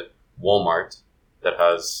it to Walmart that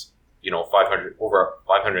has, over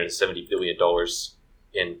 $570 billion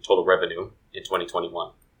in total revenue in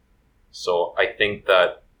 2021. So I think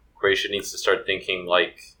that Croatia needs to start thinking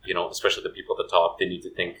especially the people at the top, they need to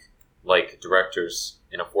think like directors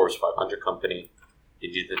in a Forbes 500 company. They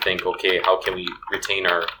need to think, okay, how can we retain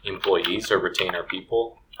our employees or retain our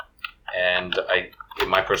people? And in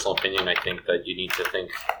my personal opinion, I think that you need to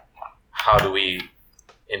think, how do we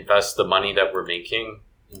invest the money that we're making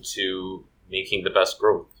into making the best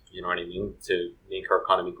growth? You know what I mean? To make our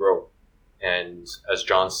economy grow. And as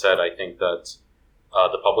John said, I think that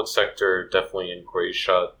the public sector, definitely in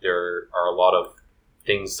Croatia, there are a lot of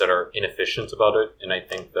things that are inefficient about it. And I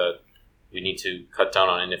think that we need to cut down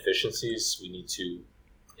on inefficiencies. We need to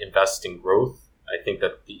invest in growth. I think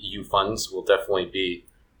that the EU funds will definitely be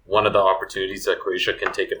one of the opportunities that Croatia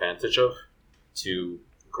can take advantage of to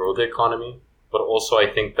grow the economy. But also I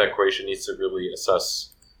think that Croatia needs to really assess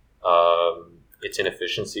its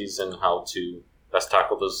inefficiencies and how to best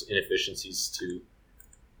tackle those inefficiencies to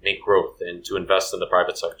make growth and to invest in the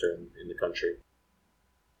private sector in the country.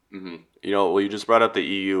 Mm-hmm. You just brought up the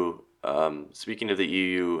EU. Speaking of the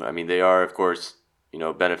EU, I mean, they are, of course,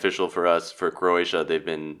 beneficial for us, for Croatia. They've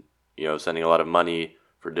been, sending a lot of money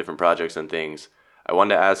for different projects and things. I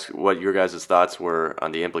wanted to ask what your guys' thoughts were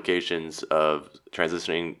on the implications of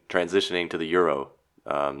transitioning to the euro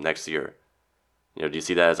next year. Do you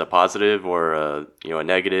see that as a positive or a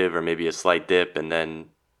negative, or maybe a slight dip and then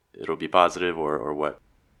it'll be positive, or what?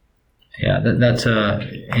 Yeah, that's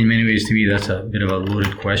in many ways, to me, that's a bit of a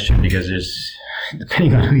loaded question, because there's,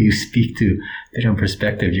 depending on who you speak to, depending on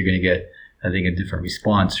perspective, you're going to get, I think, a different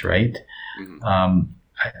response, right? Mm-hmm.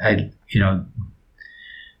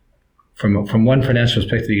 From one financial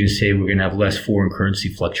perspective, you can say we're going to have less foreign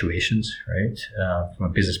currency fluctuations, right? From a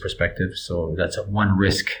business perspective, so that's one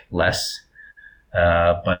risk less.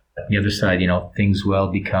 But on the other side, things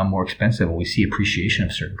will become more expensive. We see appreciation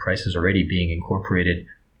of certain prices already being incorporated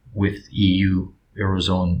with EU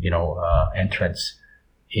Eurozone, entrance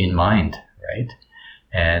in mind, right?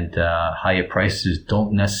 And higher prices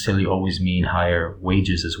don't necessarily always mean higher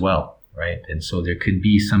wages as well, right? And so there could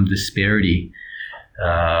be some disparity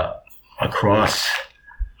across,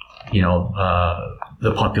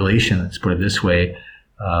 the population. Let's put it this way,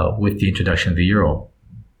 with the introduction of the euro.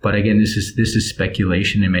 But again, this is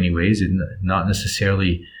speculation in many ways, and not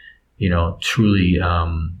necessarily, truly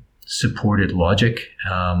supported logic.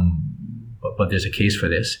 But there's a case for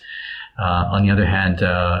this. On the other hand,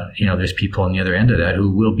 there's people on the other end of that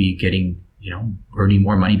who will be getting, earning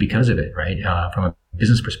more money because of it, right? From a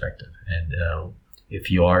business perspective. And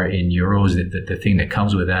if you are in euros, the thing that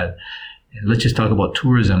comes with that, let's just talk about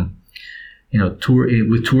tourism.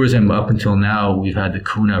 with tourism up until now, we've had the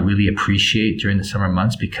kuna really appreciate during the summer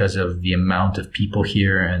months because of the amount of people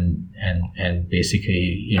here and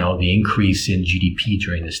basically, the increase in GDP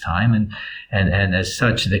during this time. And as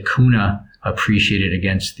such, the kuna appreciated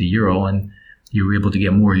against the euro, and you were able to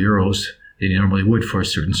get more euros than you normally would for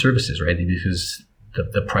certain services, right? Because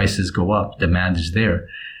the prices go up, demand is there.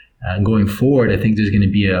 Going forward, I think there's going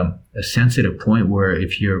to be a sensitive point where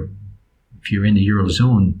if you're in the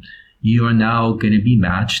Eurozone, you are now going to be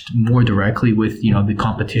matched more directly with, the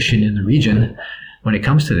competition in the region. When it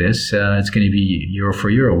comes to this, it's going to be euro for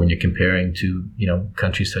euro when you're comparing to,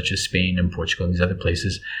 countries such as Spain and Portugal and these other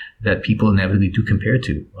places that people inevitably do compare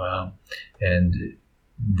to. And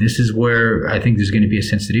this is where I think there's going to be a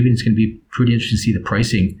sensitivity. It's going to be pretty interesting to see the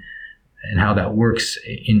pricing and how that works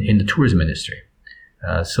in the tourism industry.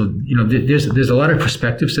 So there's a lot of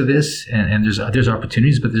perspectives to this, and there's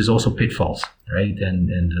opportunities, but there's also pitfalls, right?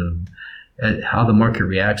 And how the market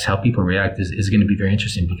reacts, how people react is going to be very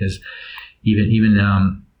interesting, because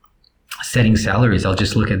even setting salaries. I'll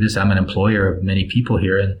just look at this. I'm an employer of many people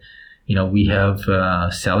here, and we have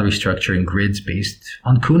salary structure and grids based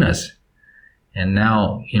on kunas. And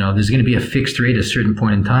now there's going to be a fixed rate at a certain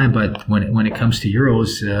point in time, but when it comes to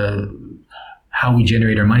euros. How we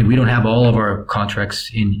generate our money. We don't have all of our contracts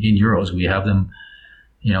in euros. We have them,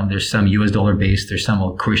 there's some US dollar based, there's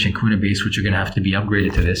some Croatian kuna based, which are going to have to be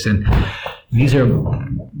upgraded to this. And these are,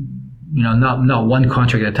 not one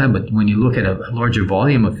contract at a time, but when you look at a larger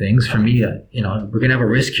volume of things, for me, we're going to have a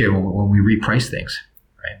risk here when we reprice things,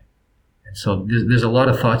 right? And so there's a lot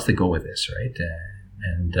of thoughts that go with this, right?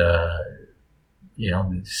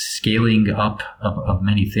 Scaling up of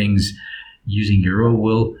many things using euro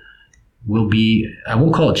will be, I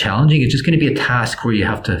won't call it challenging. It's just going to be a task where you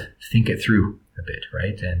have to think it through a bit,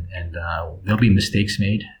 right? And there'll be mistakes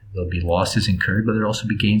made, there'll be losses incurred, but there'll also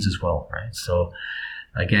be gains as well, right? So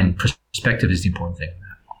again, perspective is the important thing.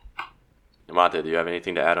 Mate, do you have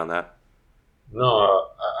anything to add on that? No,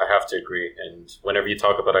 I have to agree. And whenever you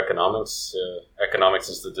talk about economics, economics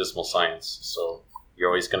is the dismal science. So you're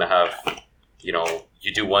always going to have,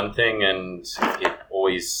 you do one thing and it's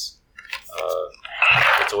always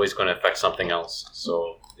going to affect something else.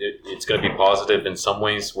 So it's going to be positive in some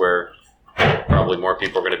ways, where probably more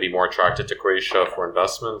people are going to be more attracted to Croatia for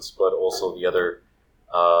investments, but also the other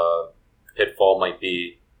pitfall might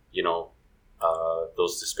be,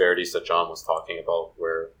 those disparities that John was talking about,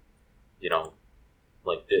 where,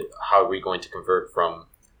 how are we going to convert from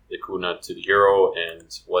the kuna to the euro,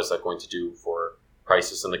 and what is that going to do for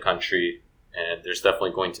prices in the country? And there's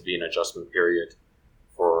definitely going to be an adjustment period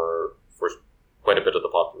for quite a bit of the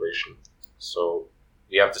population. So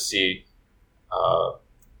we have to see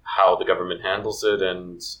how the government handles it.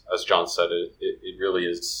 And as John said, it really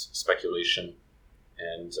is speculation.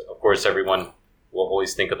 And of course, everyone will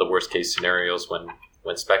always think of the worst case scenarios when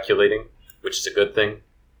speculating, which is a good thing.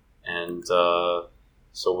 And so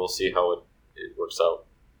we'll see how it works out.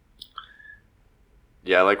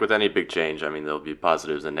 Yeah, like with any big change, I mean, there'll be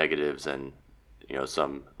positives and negatives and,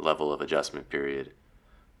 some level of adjustment period.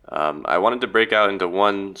 I wanted to break out into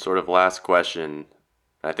one sort of last question.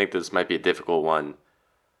 I think this might be a difficult one.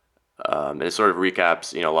 And it sort of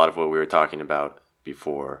recaps, a lot of what we were talking about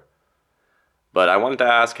before. But I wanted to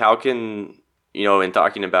ask, how can, in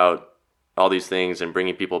talking about all these things and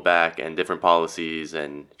bringing people back and different policies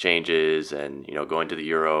and changes and, going to the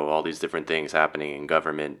euro, all these different things happening in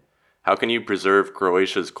government, how can you preserve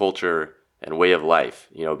Croatia's culture and way of life,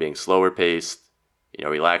 being slower paced,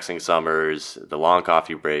 relaxing summers, the long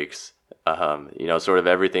coffee breaks, sort of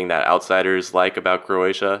everything that outsiders like about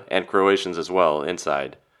Croatia and Croatians as well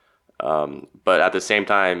inside. But at the same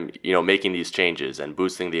time, making these changes and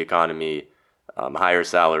boosting the economy, higher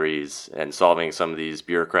salaries, and solving some of these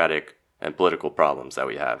bureaucratic and political problems that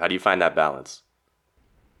we have. How do you find that balance?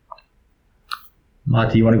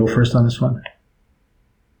 Mati, you want to go first on this one?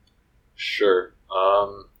 Sure.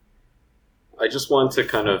 I just want to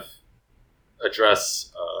kind of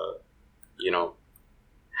address,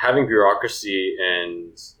 having bureaucracy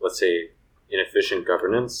and, let's say, inefficient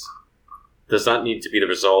governance does not need to be the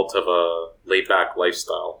result of a laid-back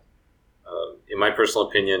lifestyle. In my personal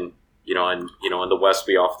opinion, in the West,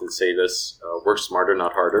 we often say this: work smarter,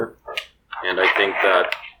 not harder. And I think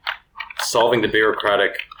that solving the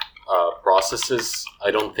bureaucratic processes,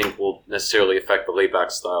 I don't think will necessarily affect the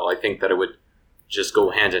laid-back style. I think that it would just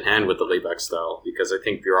go hand in hand with the laid-back style, because I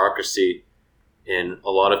think bureaucracy, in a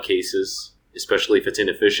lot of cases, especially if it's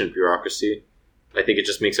inefficient bureaucracy, I think it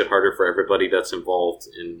just makes it harder for everybody that's involved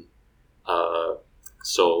in.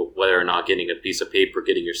 So whether or not getting a piece of paper,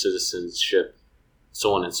 getting your citizenship,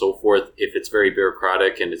 so on and so forth, if it's very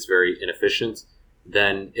bureaucratic and it's very inefficient,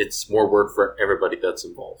 then it's more work for everybody that's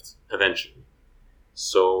involved eventually.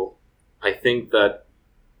 So I think that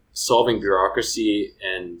solving bureaucracy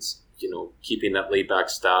and, keeping that laid back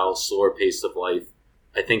style, slower pace of life,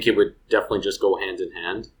 I think it would definitely just go hand in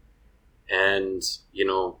hand. And,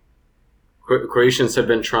 Croatians have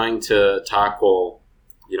been trying to tackle,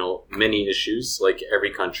 many issues. Like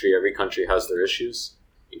every country has their issues,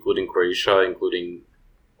 including Croatia, including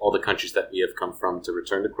all the countries that we have come from to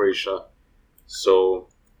return to Croatia. So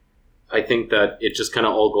I think that it just kind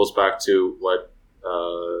of all goes back to what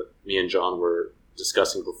me and John were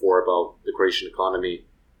discussing before about the Croatian economy,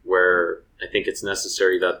 where I think it's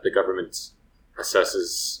necessary that the government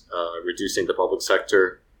assesses reducing the public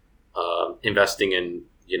sector, investing in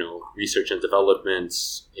research and development,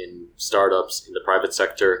 in startups, in the private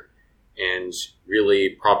sector, and really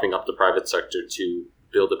propping up the private sector to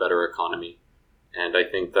build a better economy. And I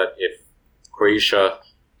think that if Croatia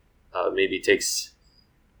maybe takes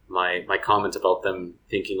my comment about them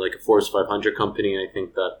thinking like a Forbes 500 company, I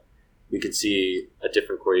think that we could see a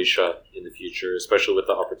different Croatia in the future, especially with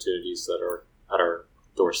the opportunities that are at our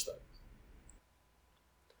doorstep.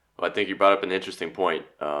 Well, I think you brought up an interesting point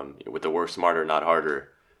with the work smarter, not harder.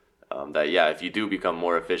 If you do become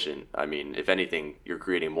more efficient, I mean, if anything, you're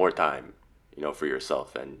creating more time, for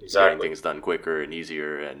yourself and getting things done quicker and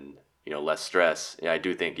easier and, less stress. Yeah, I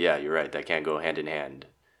do think, you're right. That can go hand in hand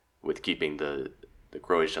with keeping the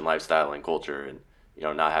Croatian lifestyle and culture and,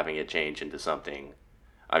 not having it change into something.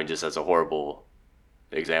 I mean, just as a horrible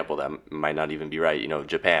example that might not even be right,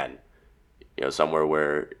 Japan, somewhere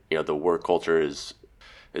where, the work culture is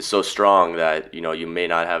so strong that, you may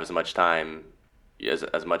not have as much time,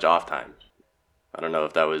 as much off time. I don't know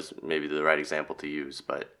if that was maybe the right example to use,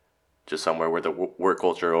 but just somewhere where the work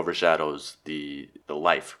culture overshadows the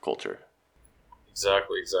life culture.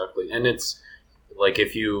 Exactly. And it's like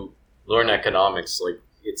if you learn economics, like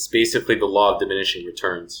it's basically the law of diminishing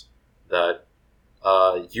returns, that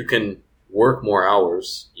you can work more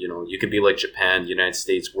hours. You can be like Japan, United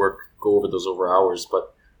States, go over those hours,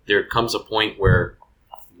 but there comes a point where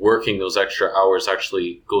working those extra hours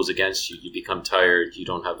actually goes against you. You become tired, you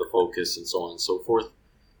don't have the focus, and so on and so forth.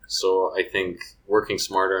 So I think working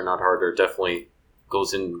smarter, not harder, definitely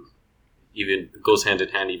goes hand in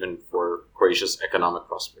hand even for Croatia's economic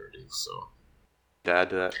prosperity. So, to add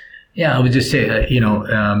to that, I would just say,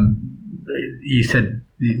 you said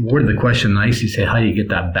the word of the question nice. You say, how do you get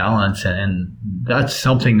that balance? And that's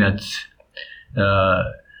something that's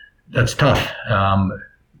tough.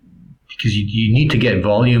 Because you need to get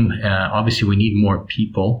volume. Obviously, we need more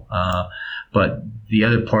people. But the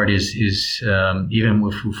other part is even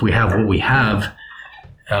if we have what we have,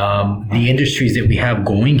 the industries that we have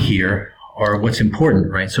going here are what's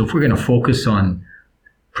important, right? So if we're going to focus on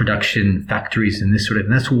production factories and this sort of,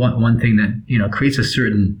 and that's one thing that creates a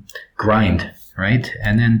certain grind, right?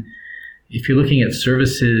 And then if you're looking at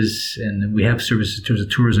services, and we have services in terms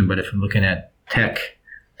of tourism, but if I'm looking at tech.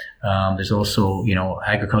 There's also,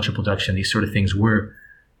 agricultural production, these sort of things where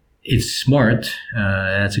it's smart.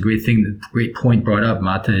 That's a great point brought up,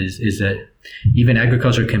 Mata, is that even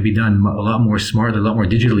agriculture can be done a lot more smart, a lot more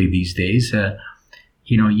digitally these days.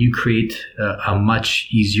 You create a much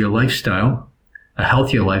easier lifestyle, a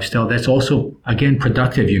healthier lifestyle. That's also, again,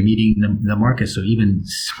 productive. You're meeting the market. So even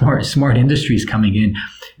smart industries coming in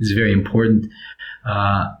is very important.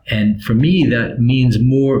 And for me, that means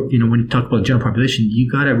more, when you talk about general population, you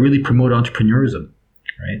got to really promote entrepreneurism,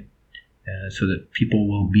 right? So that people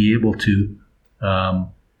will be able to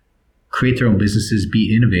create their own businesses,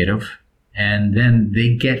 be innovative, and then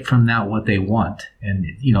they get from that what they want. And,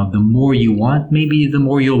 the more you want, maybe the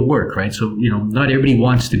more you'll work, right? So, not everybody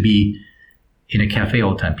wants to be in a cafe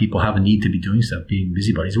all the time. People have a need to be doing stuff, being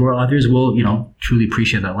busybodies, where others will, truly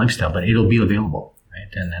appreciate that lifestyle, but it'll be available. Right?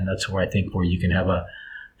 And that's where I think where you can have a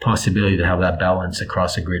possibility to have that balance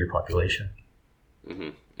across a greater population.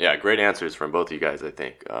 Mm-hmm. Yeah, great answers from both of you guys, I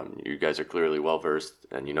think. You guys are clearly well-versed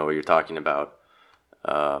and you know what you're talking about.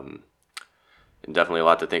 And definitely a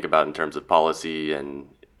lot to think about in terms of policy and,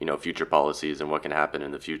 future policies and what can happen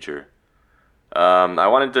in the future. I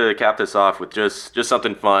wanted to cap this off with just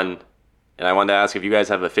something fun. And I wanted to ask if you guys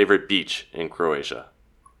have a favorite beach in Croatia.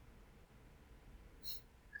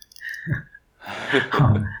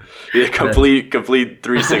 Complete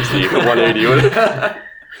 360, 180.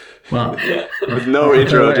 Well, with no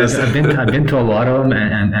intro. I've been to a lot of them,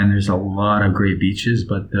 and there's a lot of great beaches.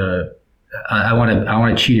 But I want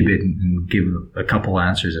to cheat a bit and give a couple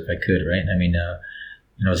answers if I could. Right? I mean,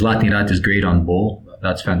 Zlatni Rat is great on Bol.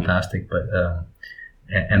 That's fantastic. But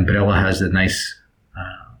and Brela has a nice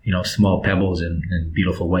small pebbles and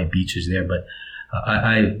beautiful white beaches there. But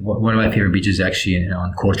one of my favorite beaches is actually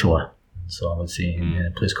on Corčula. So I would say in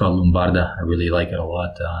a place called Lumbarda. I really like it a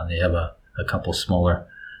lot. They have a couple smaller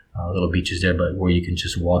little beaches there, but where you can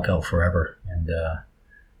just walk out forever,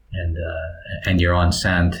 and you're on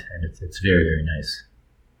sand, and it's very, very nice.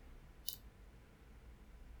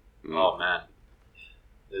 Oh man,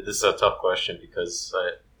 this is a tough question because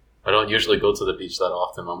I don't usually go to the beach that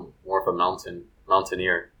often. I'm more of a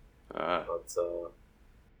mountaineer.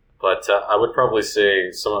 But I would probably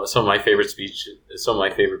say some of my favorite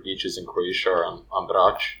beaches in Croatia are on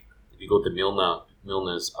Brač. If you go to Milna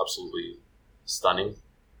is absolutely stunning.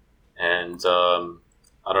 And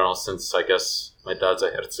I don't know, since I guess my dad's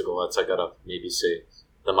a Hercegovac, I gotta maybe say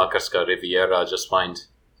the Makarska Riviera. Just find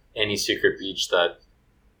any secret beach that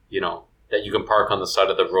you can park on the side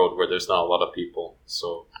of the road where there's not a lot of people.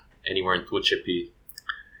 So anywhere in Tučepi,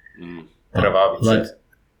 Trvavice.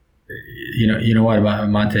 You know what,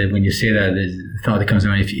 Monte, when you say that, the thought that comes to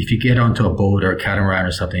mind, if you get onto a boat or a catamaran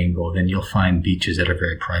or something and go, then you'll find beaches that are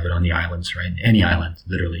very private on the islands, right? Any island,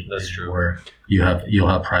 literally. That's true. Where you'll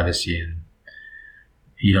have privacy, and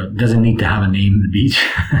it doesn't need to have a name, the beach.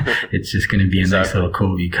 It's just going to be a nice little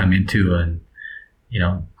cove you come into and,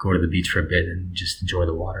 go to the beach for a bit and just enjoy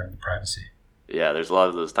the water and the privacy. Yeah, there's a lot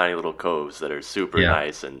of those tiny little coves that are super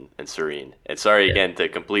nice and serene. And sorry again to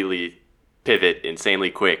completely pivot insanely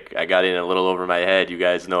quick. I got in a little over my head. You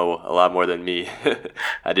guys know a lot more than me.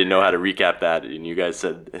 I didn't know how to recap that, and you guys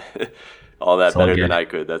said all that better than I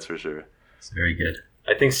could, that's for sure. It's very good.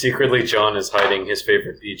 I think secretly John is hiding his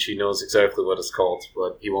favorite beach. He knows exactly what it's called,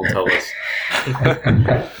 but he won't tell us.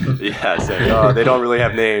 Yeah, so they don't really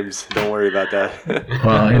have names. Don't worry about that.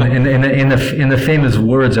 Well, in the famous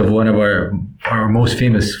words of one of our most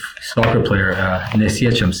famous soccer player, Ne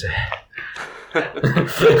sjećam se.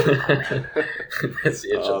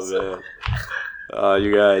 Oh, man.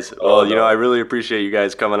 You guys. Well, I really appreciate you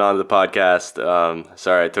guys coming on to the podcast.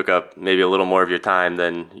 Sorry I took up maybe a little more of your time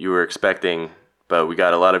than you were expecting, but we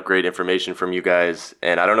got a lot of great information from you guys.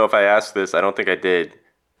 And I don't know if I asked this. I don't think I did.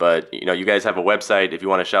 But, you guys have a website. If you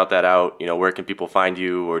want to shout that out, where can people find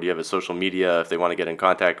you? Or do you have a social media if they want to get in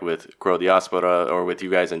contact with CroDiaspora or with you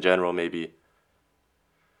guys in general, maybe?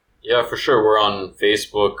 Yeah, for sure. We're on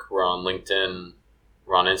Facebook, we're on LinkedIn,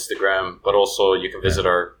 we're on Instagram, but also you can visit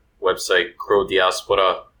our website,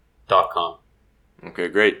 CroDiaspora.com. Okay,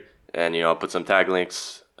 great. And, I'll put some tag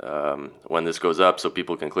links when this goes up so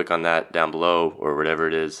people can click on that down below or whatever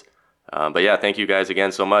it is. But yeah, thank you guys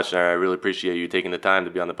again so much. I really appreciate you taking the time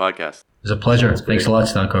to be on the podcast. It was a pleasure. Thanks a lot,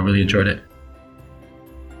 Stanko. I really enjoyed it.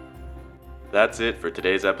 That's it for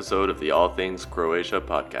today's episode of the All Things Croatia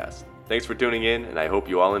podcast. Thanks for tuning in, and I hope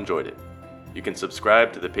you all enjoyed it. You can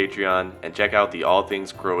subscribe to the Patreon and check out the All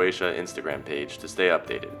Things Croatia Instagram page to stay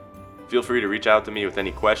updated. Feel free to reach out to me with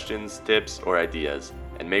any questions, tips, or ideas,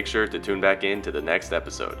 and make sure to tune back in to the next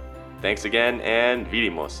episode. Thanks again, and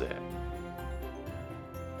vidimo se!